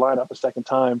come through that lineup a second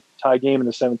time, tie game in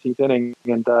the 17th inning.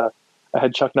 And I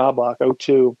had Chuck Knobloch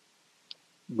 0-2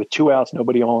 with 2 outs,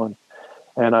 nobody on.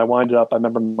 And I winded up, I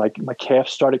remember my calf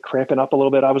started cramping up a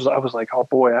little bit. I was like, oh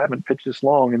boy, I haven't pitched this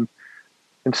long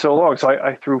and so long. So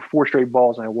I threw 4 straight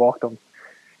balls and I walked them.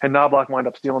 And Knobloch wound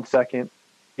up stealing second.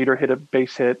 Peter hit a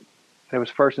base hit. And it was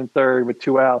first and third with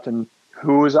 2 outs. And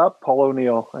who was up? Paul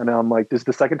O'Neill. And I'm like, this is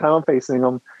the second time I'm facing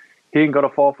him. He didn't go to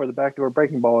fall for the backdoor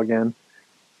breaking ball again.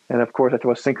 And, of course, I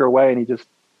threw a sinker away, and he just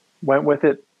went with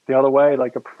it the other way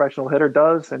like a professional hitter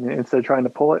does. And instead of trying to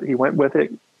pull it, he went with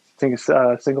it,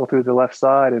 single through the left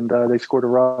side, and they scored a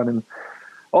run. And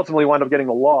ultimately wound up getting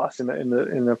the loss in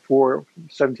the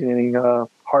 17-inning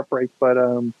heartbreak. But,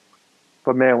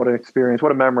 man, what an experience.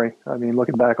 What a memory.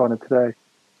 Looking back on it today.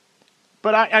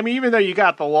 But, even though you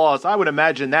got the loss, I would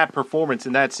imagine that performance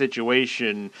in that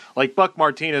situation, like Buck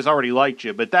Martinez already liked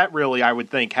you, but that really, I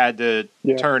would think, had to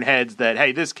turn heads that,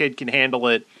 hey, this kid can handle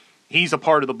it. He's a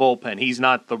part of the bullpen. He's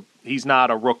not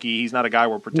a rookie. He's not a guy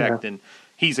we're protecting. Yeah.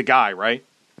 He's a guy, right?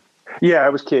 Yeah,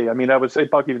 it was key.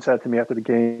 Buck even said to me after the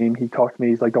game, he talked to me,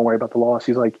 he's like, don't worry about the loss.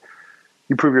 He's like,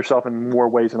 you prove yourself in more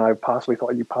ways than I possibly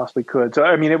thought you possibly could. So,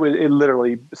 it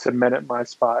literally cemented my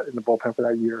spot in the bullpen for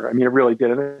that year. It really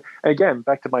did. And again,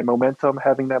 back to my momentum,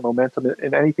 having that momentum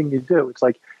in anything you do. It's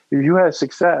like, if you have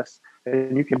success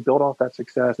and you can build off that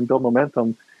success and build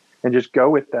momentum and just go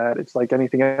with that, it's like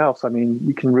anything else.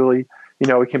 You can really,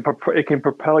 it can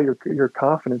propel your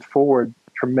confidence forward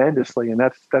tremendously. And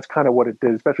that's kind of what it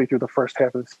did, especially through the first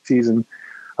half of the season.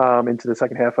 Into the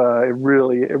second half, it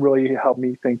really helped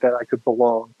me think that I could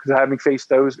belong, because having faced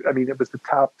those, it was the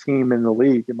top team in the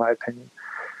league, in my opinion,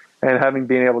 and having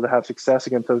been able to have success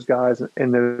against those guys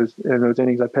in those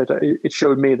innings I pitched, it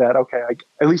showed me that, okay,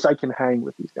 at least I can hang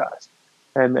with these guys.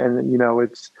 And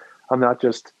I'm not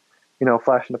just,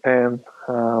 flash in the pan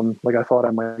like I thought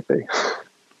I might be.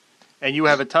 And you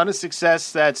have a ton of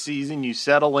success that season. You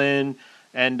settle in,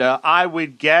 and I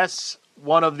would guess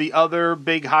one of the other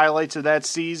big highlights of that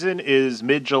season is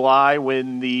mid-July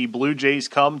when the Blue Jays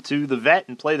come to the Vet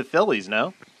and play the Phillies,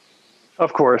 no?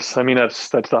 Of course. I mean, that's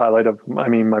the highlight of,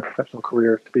 my professional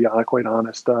career, to be quite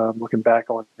honest, looking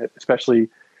back on it, especially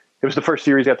it was the first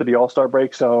series after the All-Star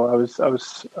break. So I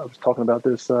was talking about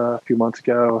this a few months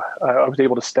ago. I was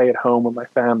able to stay at home with my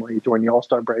family during the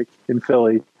All-Star break in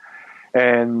Philly.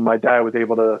 And my dad was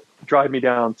able to drive me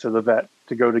down to the Vet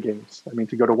to go to games.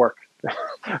 To go to work.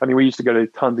 We used to go to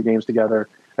tons of games together.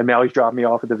 And now he's dropped me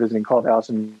off at the visiting clubhouse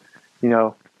and,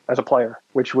 as a player,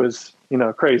 which was,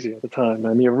 crazy at the time.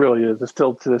 It really is. It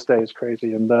still to this day is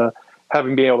crazy. And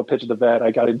having been able to pitch at the Vet,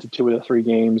 I got into 2 of the 3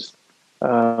 games. It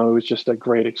was just a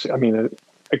great experience. Even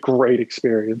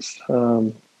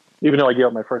though I gave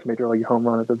up my first major league home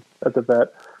run at the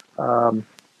Vet,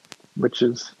 which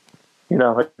is,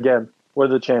 again, what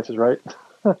are the chances, right?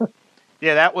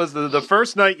 Yeah, that was the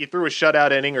first night you threw a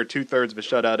shutout inning or 2/3 of a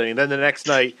shutout inning. Then the next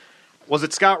night, was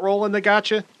it Scott Rowland that got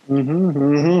you?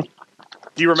 Mm-hmm.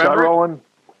 Do you remember Scott Rowland?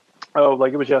 Oh,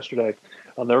 like it was yesterday.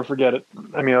 I'll never forget it.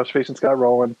 I was facing Scott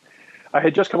Rowland. I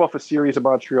had just come off a series in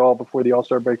Montreal before the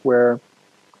All-Star break where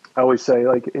I always say,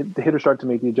 the hitters started to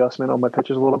make the adjustment on my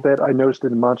pitches a little bit. I noticed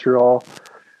it in Montreal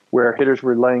where hitters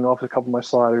were laying off a couple of my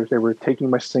sliders. They were taking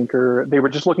my sinker. They were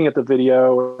just looking at the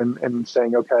video and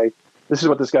saying, okay, this is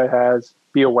what this guy has.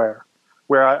 Be aware.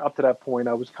 Where up to that point,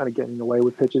 I was kind of getting away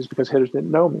with pitches because hitters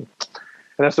didn't know me.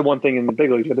 And that's the one thing in the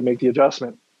big leagues, you have to make the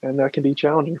adjustment. And that can be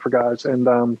challenging for guys. And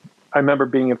I remember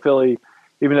being in Philly,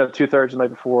 even at 2/3 the night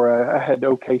before, I had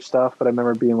okay stuff, but I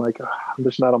remember being like, I'm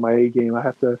just not on my A game. I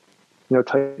have to,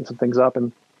 tighten some things up.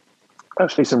 And I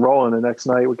was facing Rowland the next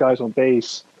night with guys on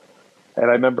base. And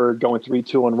I remember going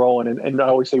 3-2 on Rowland. And I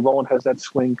always say Rowland has that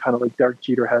swing kind of like Derek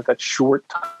Jeter has, that short,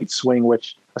 tight swing,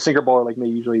 which a sinker baller like me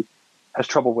usually has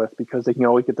trouble with because they can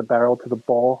always get the barrel to the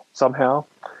ball somehow.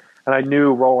 And I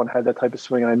knew Rowland had that type of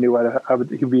swing, and I knew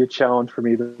he'd be a challenge for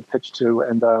me to pitch to.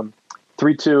 And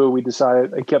 3-2, we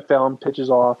decided, I kept fouling pitches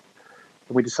off.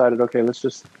 And we decided, okay, let's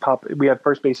just pop. We had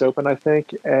first base open, I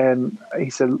think. And he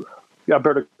said,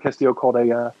 Alberto Castillo called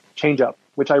a changeup,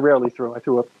 which I rarely threw. I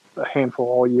threw a handful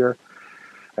all year.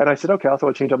 And I said, okay, I'll throw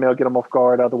a changeup. Maybe I'll get him off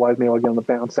guard. Otherwise, maybe I'll get him to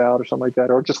bounce out or something like that,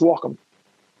 or just walk him.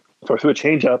 So I threw a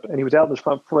changeup, and he was out in his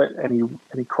front foot, and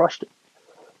he crushed it.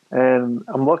 And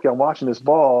I'm watching this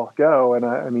ball go,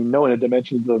 and knowing the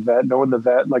dimensions of the Vet, knowing the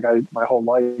Vet my whole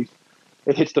life,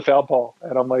 it hits the foul ball,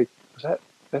 and I'm like, was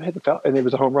that hit the foul? And it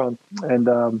was a home run. And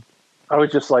I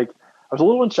was just like, I was a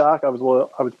little in shock. I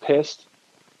was pissed.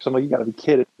 So I'm like, you got to be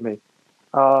kidding me.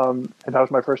 And that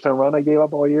was my first home run I gave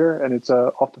up all year, and it's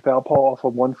off the foul pole, off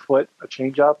of 1 foot, a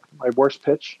changeup, my worst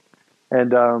pitch.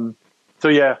 And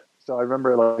so I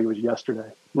remember it like it was yesterday,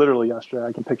 literally yesterday.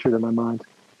 I can picture it in my mind.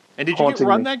 And did you get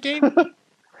run that game?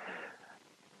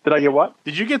 Did I get what?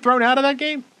 Did you get thrown out of that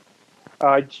game?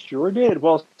 I sure did.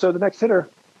 Well, so the next hitter,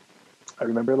 I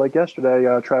remember like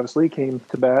yesterday, Travis Lee came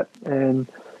to bat. And,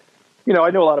 I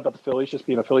know a lot about the Phillies, just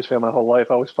being a Phillies fan my whole life.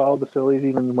 I always followed the Phillies,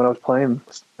 even when I was playing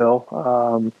still.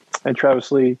 And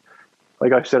Travis Lee,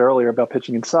 like I said earlier about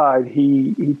pitching inside,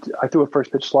 I threw a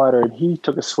first pitch slider, and he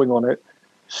took a swing on it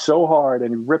so hard, and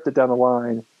he ripped it down the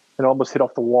line and almost hit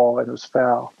off the wall, and it was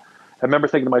foul. I remember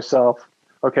thinking to myself,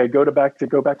 okay, go back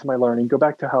to my learning, go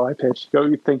back to how I pitch,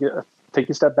 take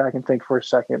a step back and think for a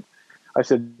second. I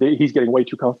said, he's getting way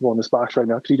too comfortable in this box right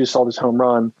now because he just saw this home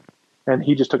run and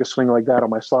he just took a swing like that on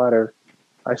my slider.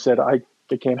 I said, I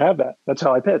can't have that. That's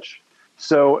how I pitch.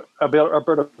 So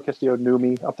Alberto Castillo knew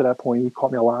me up to that point. He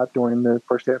caught me a lot during the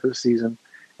first half of the season,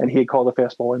 and he had called the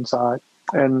fastball inside.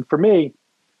 And for me,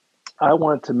 I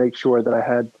wanted to make sure that I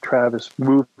had Travis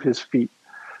move his feet.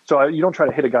 So you don't try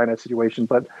to hit a guy in that situation,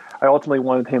 but I ultimately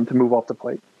wanted him to move off the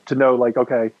plate, to know like,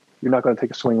 okay, you're not going to take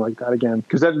a swing like that again.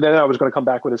 Because then I was going to come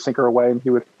back with a sinker away, and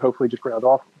he would hopefully just get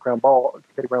a ground ball.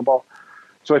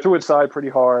 So I threw it inside pretty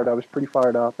hard. I was pretty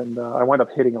fired up, and I wound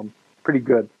up hitting him pretty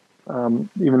good,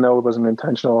 even though it wasn't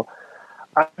intentional.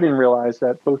 I didn't realize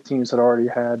that both teams had already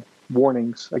had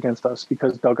warnings against us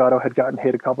because Delgado had gotten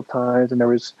hit a couple times, and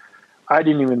I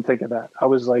didn't even think of that. I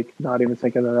was like not even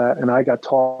thinking of that, and I got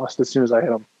tossed as soon as I hit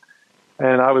him.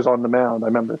 And I was on the mound. I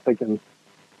remember thinking,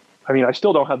 I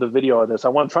still don't have the video of this.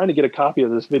 I'm trying to get a copy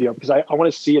of this video because I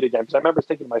want to see it again. Because I remember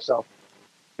thinking to myself,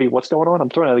 hey, what's going on?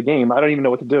 I'm thrown out of the game. I don't even know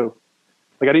what to do.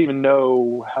 Like, I didn't even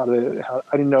know I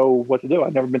didn't know what to do.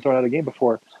 I'd never been thrown out of the game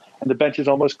before. And the bench is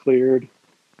almost cleared.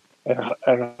 And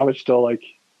I was still like,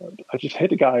 I just hit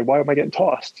the guy. Why am I getting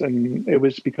tossed? And it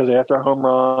was because after a home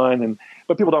run,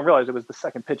 but people don't realize it was the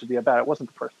second pitch of the at bat. It wasn't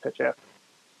the first pitch after.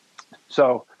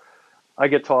 So I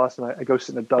get tossed and I go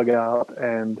sit in the dugout,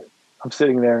 and I'm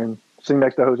sitting there and sitting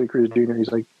next to Jose Cruz Jr.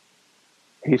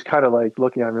 He's kind of like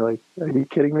looking at me like, are you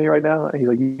kidding me right now? And he's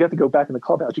like, you have to go back in the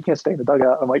clubhouse. You can't stay in the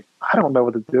dugout. I'm like, I don't know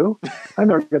what to do. I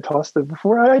never got tossed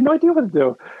before. I had no idea what to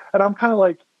do. And I'm kind of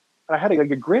like, I had like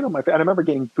a grin on my face. And I remember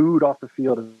getting booed off the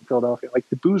field in Philadelphia. Like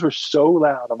the boos were so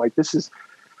loud. I'm like,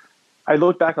 I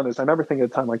look back on this. I remember thinking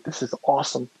at the time, like, this is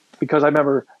awesome, because I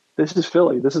remember this is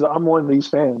Philly. I'm one of these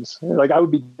fans. Like I would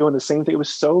be doing the same thing. It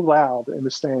was so loud in the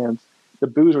stands. The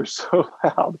boos were so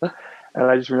loud. And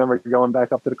I just remember going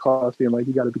back up to the class being like,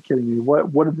 you got to be kidding me.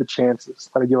 What are the chances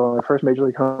that I give on my first major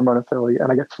league home run in Philly and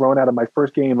I get thrown out of my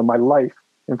first game of my life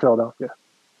in Philadelphia?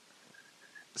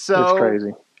 So it's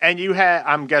crazy. And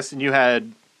I'm guessing you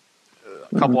had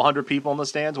a couple hundred people in the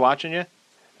stands watching you?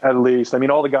 At least. I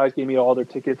mean, all the guys gave me all their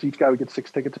tickets. Each guy would get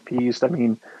 6 tickets apiece. I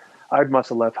mean, I must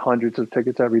have left hundreds of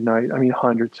tickets every night. I mean,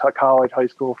 hundreds. College, high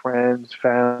school friends,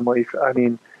 family. I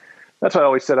mean, that's what I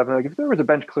always said. I'm like, if there was a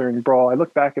bench clearing brawl, I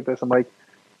look back at this, I'm like,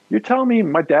 you're telling me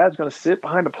my dad's going to sit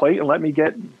behind the plate and let me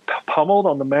get pummeled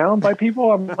on the mound by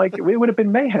people? I'm like, it would have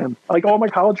been mayhem. Like all my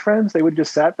college friends, they would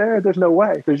just sat there. There's no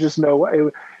way. There's just no way.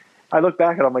 I look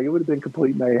back at it, I'm like, it would have been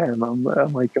complete mayhem. I'm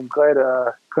like, I'm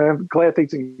glad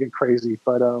things can get crazy.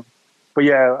 But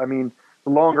yeah, I mean, the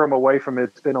longer I'm away from it,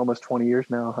 it's been almost 20 years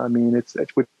now. I mean, it's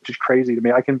which is crazy to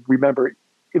me. I can remember it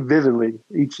vividly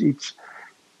each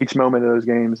moment of those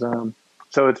games.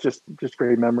 So it's just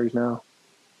great memories now.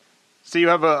 So you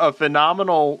have a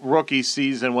phenomenal rookie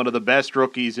season, one of the best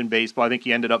rookies in baseball. I think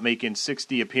he ended up making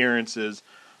 60 appearances.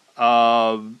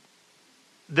 Then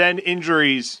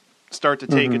injuries start to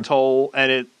take a toll,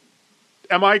 and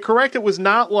am I correct? It was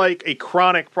not like a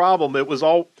chronic problem. It was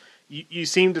all, you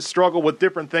seemed to struggle with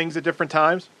different things at different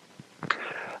times.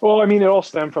 Well, I mean, it all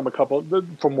stemmed from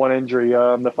from one injury.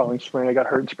 The following spring, I got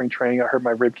hurt in spring training. I hurt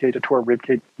my rib cage, I tore a rib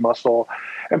cage muscle.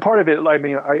 And part of it, I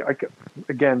mean, I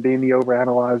again, being the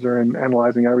overanalyzer and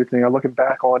analyzing everything, I'm looking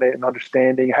back on it and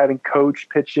understanding, having coached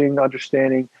pitching,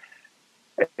 understanding.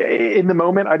 In the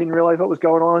moment, I didn't realize what was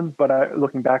going on, but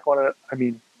looking back on it, I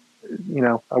mean,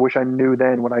 I wish I knew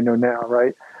then what I know now,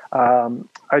 right?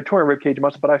 I tore a rib cage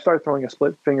muscle, but I started throwing a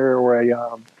split finger or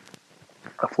a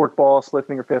forkball, split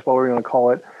finger, fastball, whatever you want to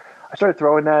call it. I started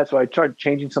throwing that, so I started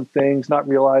changing some things, not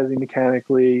realizing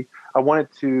mechanically. I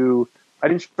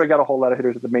didn't strike out a whole lot of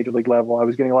hitters at the major league level. I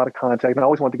was getting a lot of contact, and I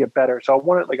always wanted to get better. So I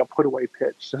wanted like a put-away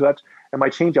pitch. So and my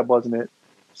changeup wasn't it.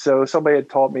 So somebody had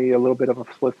taught me a little bit of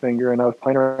a split finger, and I was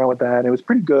playing around with that, and it was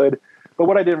pretty good. But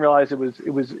what I didn't realize, it was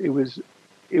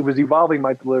evolving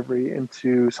my delivery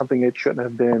into something it shouldn't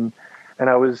have been, and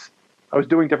I was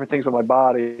doing different things with my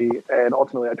body, and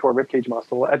ultimately I tore a ribcage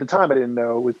muscle. At the time, I didn't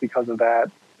know it was because of that.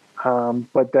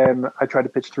 But then I tried to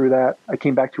pitch through that. I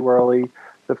came back too early.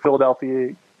 The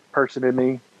Philadelphia person in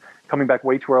me coming back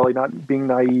way too early, not being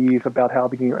naive about how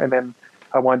beginning, and then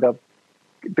I wound up,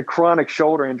 the chronic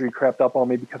shoulder injury crept up on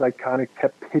me because I kind of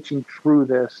kept pitching through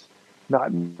this,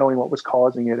 not knowing what was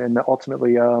causing it. And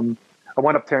ultimately, I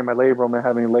wound up tearing my labrum and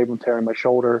having a labrum tear in my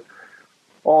shoulder.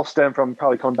 All stemmed from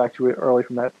probably coming back to it early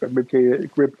from that rib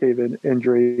cave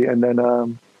injury. And then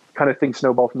kind of things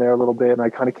snowballed from there a little bit. And I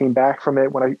kind of came back from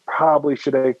it when I probably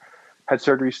should have had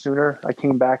surgery sooner. I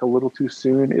came back a little too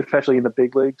soon, especially in the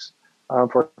big leagues,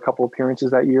 for a couple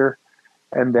appearances that year.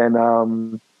 And then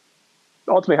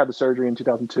ultimately had the surgery in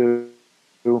 2002,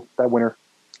 that winter.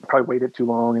 Probably waited too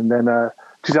long. And then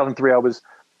 2003, I was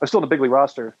still in the big league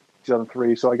roster,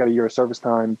 2003, so I got a year of service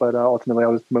time. But ultimately, I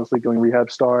was mostly doing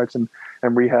rehab starts and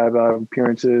rehab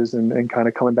appearances and kind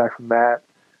of coming back from that.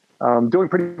 Doing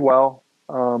pretty well,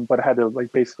 but I had to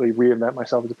basically reinvent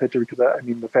myself as a pitcher because,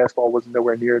 the fastball wasn't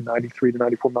nowhere near 93 to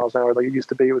 94 miles an hour like it used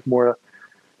to be. It was more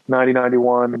 90,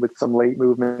 91 with some late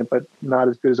movement, but not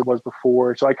as good as it was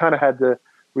before. So I kind of had to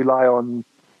rely on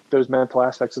those mental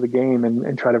aspects of the game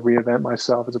and try to reinvent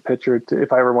myself as a pitcher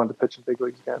if I ever wanted to pitch in big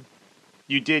leagues again.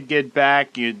 You did get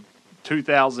back in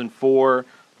 2004,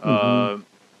 and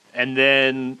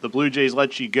then the Blue Jays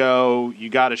let you go. You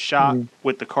got a shot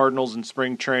with the Cardinals in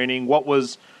spring training.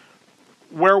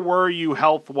 Where were you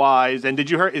health-wise? And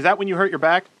is that when you hurt your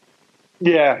back?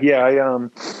 Yeah.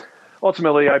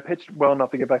 Ultimately, I pitched well enough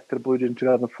to get back to the Blue Jays in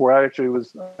 2004.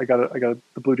 I got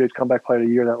the Blue Jays comeback player of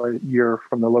the year that year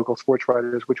from the local sports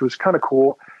writers, which was kind of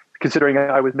cool, considering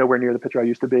I was nowhere near the pitcher I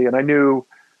used to be. And I knew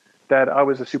that I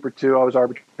was a Super 2. I was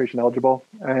arbitration eligible.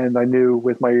 And I knew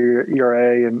with my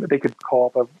ERA, and they could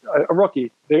call up a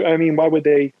rookie. Why would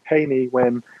they pay me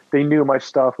when they knew my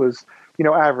stuff was,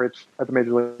 average at the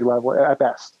major league level at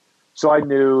best. So I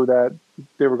knew that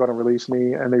they were going to release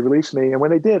me, and they released me. And when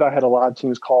they did, I had a lot of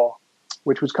teams call,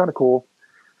 which was kind of cool.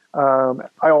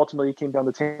 I ultimately came down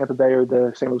to Tampa Bay or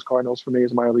the St. Louis Cardinals for me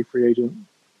as a minor league free agent.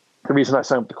 The reason I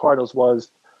signed with the Cardinals was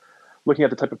looking at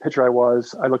the type of pitcher I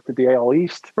was. I looked at the AL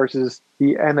East versus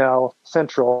the NL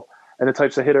Central and the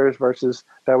types of hitters versus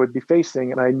that I would be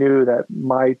facing. And I knew that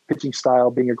my pitching style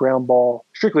being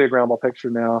strictly a ground ball pitcher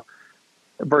now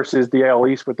versus the AL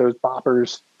East with those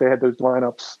boppers, they had those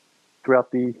lineups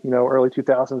throughout the early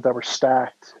 2000s that were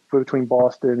stacked between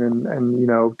Boston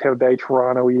and Tampa Bay,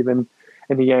 Toronto, even,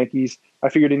 and the Yankees. I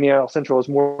figured in the AL Central is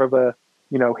more of a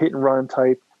hit and run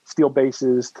type, steal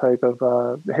bases type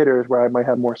of hitters where I might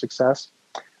have more success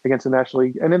against the National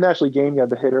League. And in the National League game, you have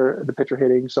the pitcher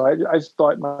hitting. So I just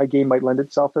thought my game might lend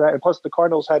itself to that. And plus, the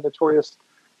Cardinals had a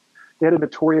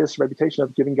notorious reputation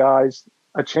of giving guys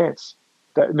a chance,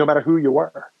 that no matter who you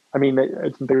were. I mean,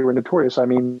 they were notorious. I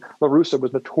mean, La Russa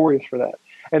was notorious for that,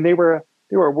 and they were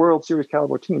a World Series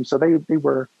caliber team, so they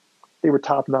were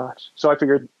top notch. So I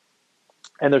figured,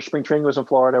 and their spring training was in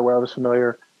Florida, where I was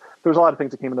familiar. There was a lot of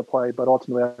things that came into play, but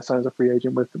ultimately I signed as a free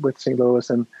agent with St.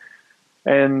 Louis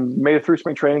and made it through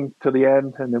spring training to the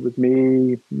end. And it was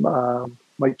me,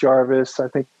 Mike Jarvis, I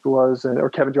think it was, or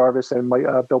Kevin Jarvis, and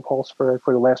Bill Pulse for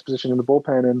the last position in the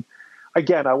bullpen. And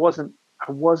again, I wasn't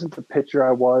the pitcher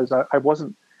I was.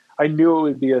 I knew it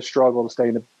would be a struggle to stay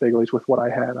in the big leagues with what I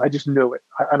had. I just knew it.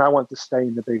 And I wanted to stay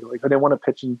in the big leagues. I didn't want to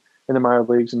pitch in the minor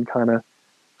leagues and kind of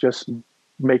just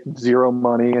make zero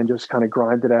money and just kind of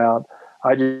grind it out.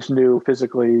 I just knew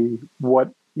physically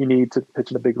what you need to pitch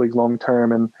in the big leagues long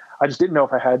term. And I just didn't know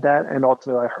if I had that. And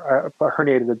ultimately, I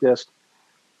herniated a disc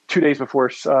 2 days before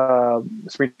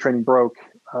spring training broke,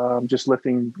 just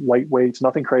lifting light weights,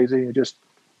 nothing crazy. It just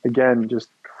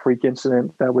freak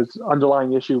incident. That was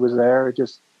underlying issue was there. It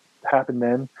just happened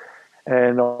then.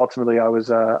 And ultimately, I was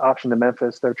optioned to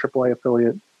Memphis, their AAA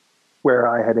affiliate, where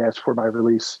I had asked for my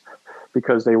release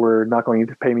because they were not going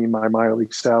to pay me my minor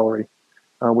league salary,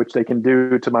 which they can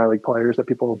do to minor league players that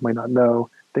people might not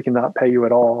know. They cannot pay you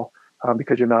at all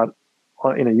because you're not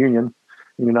in a union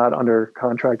and you're not under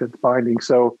contract that's binding.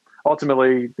 So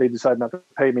ultimately, they decided not to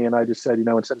pay me, and I just said,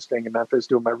 instead of staying in Memphis,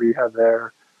 doing my rehab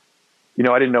there,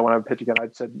 I didn't know when I would pitch again. I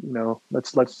said,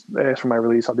 let's ask for my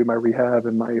release. I'll do my rehab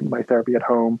and my therapy at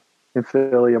home in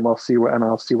Philly, and I'll see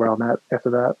where I'm at after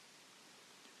that.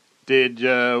 Did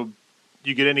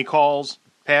you get any calls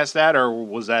past that, or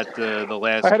was that the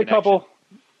last? I had connection?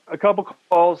 a couple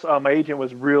calls. My agent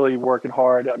was really working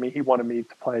hard. I mean, he wanted me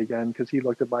to play again because he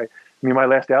looked at my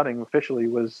last outing officially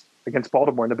was against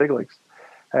Baltimore in the big leagues,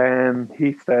 and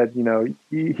he said,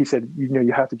 he said,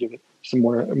 you have to give it some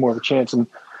more of a chance. And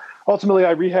ultimately,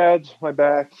 I rehabbed my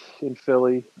back in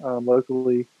Philly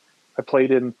locally. I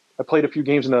played a few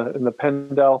games in the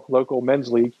Pendel local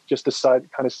men's league just to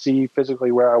kind of see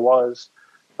physically where I was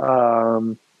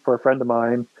for a friend of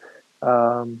mine,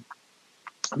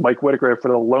 Mike Whitaker, for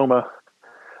the Loma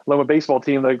baseball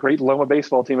team, the great Loma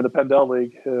baseball team in the Pendel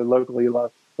League locally. A lot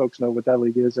of folks know what that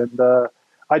league is, and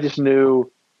I just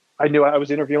knew I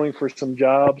was interviewing for some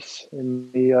jobs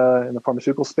in the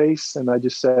pharmaceutical space, and I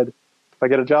just said, if I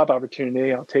get a job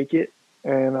opportunity, I'll take it,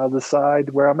 and I'll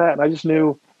decide where I'm at. And I just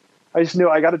knew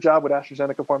I got a job with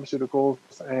AstraZeneca Pharmaceuticals,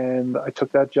 and I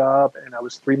took that job, and I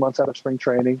was 3 months out of spring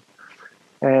training,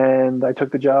 and I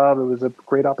took the job. It was a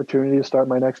great opportunity to start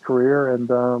my next career,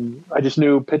 and I just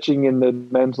knew pitching in the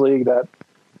men's league that,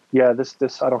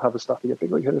 this I don't have the stuff to get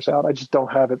big league hitters out. I just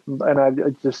don't have it, and I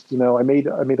just I made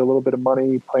a little bit of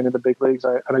money playing in the big leagues,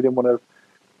 and I didn't want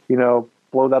to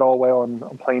blow that all away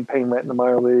on paying rent in the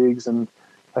minor leagues, and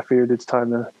I figured it's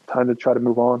time to try to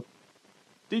move on.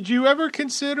 Did you ever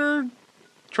consider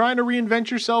trying to reinvent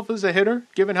yourself as a hitter,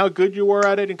 given how good you were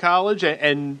at it in college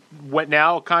and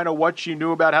what you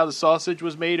knew about how the sausage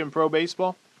was made in pro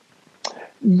baseball?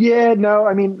 Yeah, no,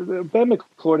 I mean, Ben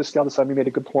McClure, the scout assigned me, made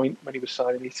a good point when he was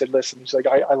signing. He said, listen, he's like,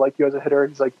 I like you as a hitter.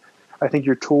 He's like, I think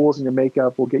your tools and your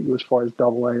makeup will get you as far as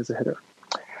AA as a hitter.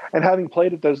 And having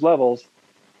played at those levels,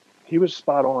 he was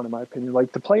spot on, in my opinion.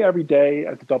 Like, to play every day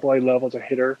at the AA level as a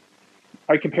hitter,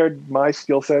 I compared my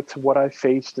skill set to what I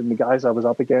faced and the guys I was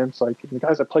up against, like the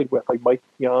guys I played with, like Mike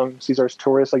Young, Cesar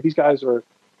Torres. Like, these guys were,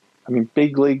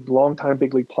 big league, long-time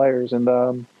big league players. And,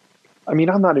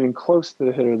 I'm not even close to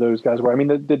the hitter those guys were.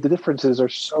 The differences are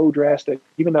so drastic,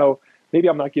 even though maybe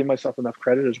I'm not giving myself enough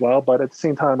credit as well. But at the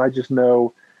same time, I just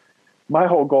know my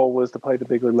whole goal was to play the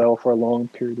big league level for a long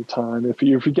period of time. If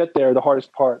you get there, the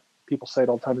hardest part, people say it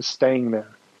all the time, is staying there.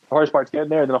 The hardest part's getting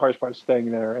there, and then the hardest part is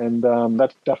staying there. And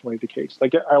that's definitely the case.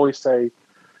 Like I always say, a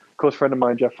close friend of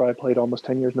mine, Jeff Fry, played almost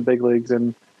 10 years in the big leagues.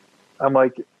 And I'm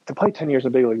like, to play 10 years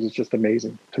in the big leagues is just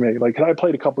amazing to me. Like, I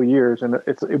played a couple of years, and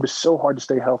it was so hard to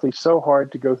stay healthy, so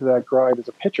hard to go through that grind as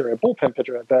a pitcher, a bullpen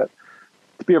pitcher at that,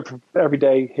 to be an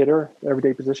everyday hitter,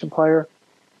 everyday position player,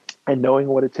 and knowing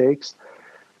what it takes.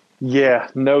 Yeah,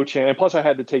 no chance. And plus, I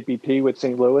had to take BP with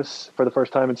St. Louis for the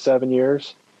first time in 7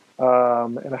 years.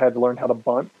 And I had to learn how to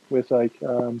bunt with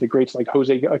the greats like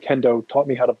Jose Oquendo taught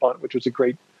me how to bunt, which was a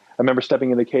great. I remember stepping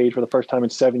in the cage for the first time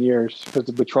in 7 years because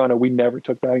with Toronto, we never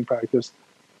took batting practice.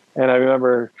 And I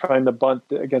remember trying to bunt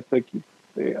against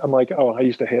I'm like, oh, I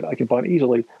used to hit. I can bunt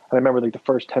easily. And I remember like the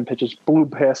first 10 pitches blew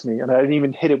past me, and I didn't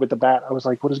even hit it with the bat. I was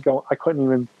like, what is going? I couldn't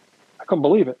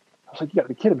believe it. I was like, you got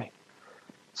to be kidding me.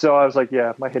 So I was like,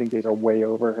 yeah, my hitting days are way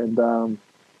over. And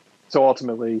so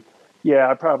ultimately, yeah,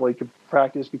 I probably could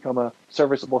practice, become a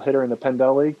serviceable hitter in the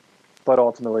Pendel League. But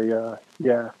ultimately,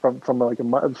 from like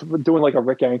doing like a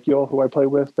Rick Ankiel, who I play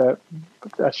with,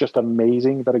 that's just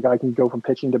amazing that a guy can go from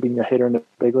pitching to being a hitter in the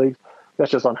big leagues. That's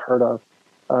just unheard of.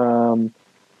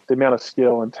 The amount of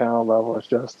skill and talent level is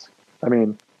just, I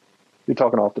mean, you're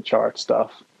talking off the charts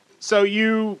stuff. So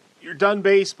you're done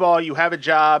baseball, you have a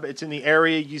job, it's in the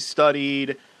area you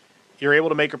studied, you're able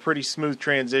to make a pretty smooth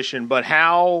transition, but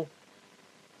how,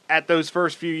 at those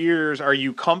first few years, are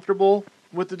you comfortable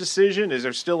with the decision? Is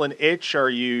there still an itch? Or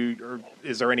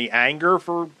is there any anger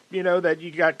for, that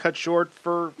you got cut short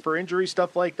for injury,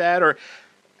 stuff like that? Or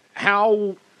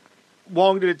how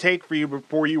long did it take for you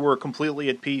before you were completely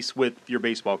at peace with your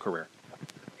baseball career?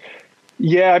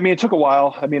 Yeah, I mean, it took a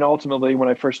while. I mean, ultimately, when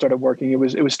I first started working, it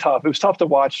was tough. It was tough to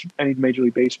watch any Major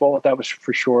League Baseball. That was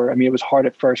for sure. I mean, it was hard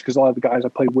at first because a lot of the guys I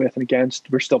played with and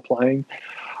against were still playing.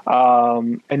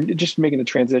 And just making the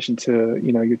transition to,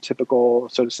 your typical,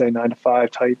 so to say,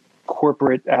 9-to-5 type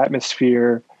corporate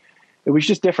atmosphere, it was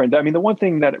just different. I mean, the one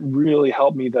thing that really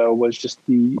helped me, though, was just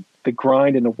the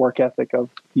grind and the work ethic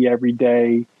of the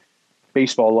everyday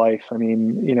baseball life. I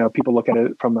mean, people look at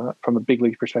it from a big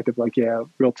league perspective, like, yeah,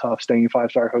 real tough, staying in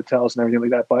 5-star hotels and everything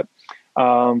like that. But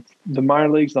the minor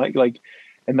leagues,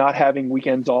 and not having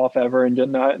weekends off ever, and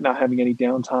not having any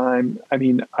downtime. I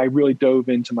mean, I really dove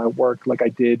into my work like I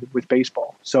did with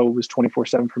baseball. So it was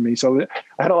 24/7 for me. So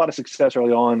I had a lot of success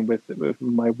early on with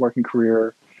my working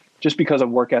career, just because of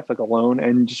work ethic alone,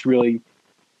 and just really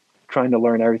trying to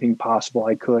learn everything possible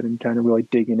I could, and kind of really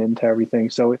digging into everything.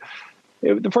 So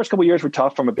the first couple of years were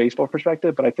tough from a baseball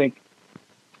perspective, but I think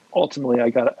ultimately I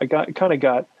kind of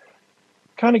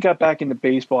got back into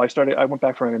baseball. I went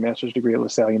back for my master's degree at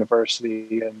LaSalle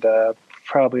University, and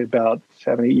probably about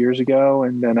 7-8 years ago.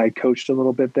 And then I coached a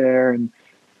little bit there, and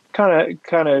kind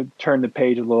of turned the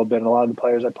page a little bit. And a lot of the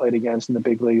players I played against in the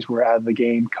big leagues were out of the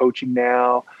game, coaching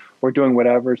now or doing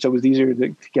whatever. So it was easier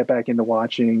to get back into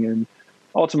watching. And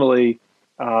ultimately,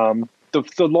 the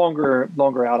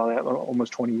longer out on that,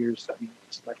 almost 20 years. I mean,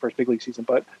 this is my first big league season,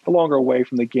 but the longer away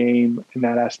from the game in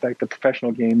that aspect, the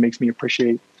professional game, makes me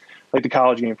appreciate, like the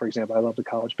college game, for example. I love the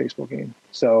college baseball game.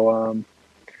 So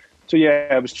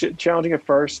yeah, it was challenging at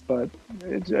first, but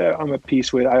I'm at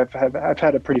peace with it. I've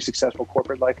had a pretty successful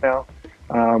corporate life now,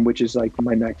 which is like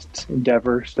my next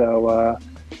endeavor. So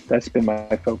that's been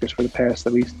my focus for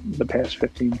at least the past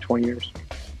 15, 20 years.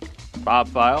 Bob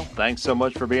Pfeil, thanks so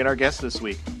much for being our guest this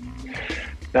week.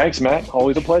 Thanks, Matt.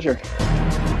 Always a pleasure.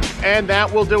 And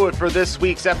that will do it for this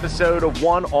week's episode of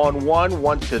One on One.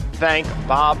 Want to thank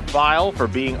Bob Pfeil for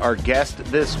being our guest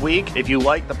this week. If you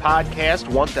like the podcast,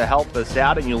 want to help us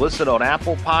out, and you listen on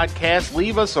Apple Podcasts,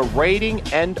 leave us a rating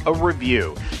and a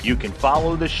review. You can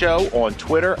follow the show on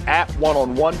Twitter at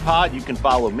OneOnOnePod. You can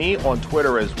follow me on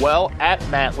Twitter as well at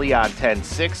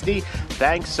MattLeon1060.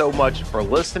 Thanks so much for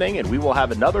listening, and we will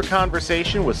have another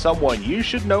conversation with someone you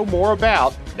should know more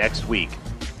about next week.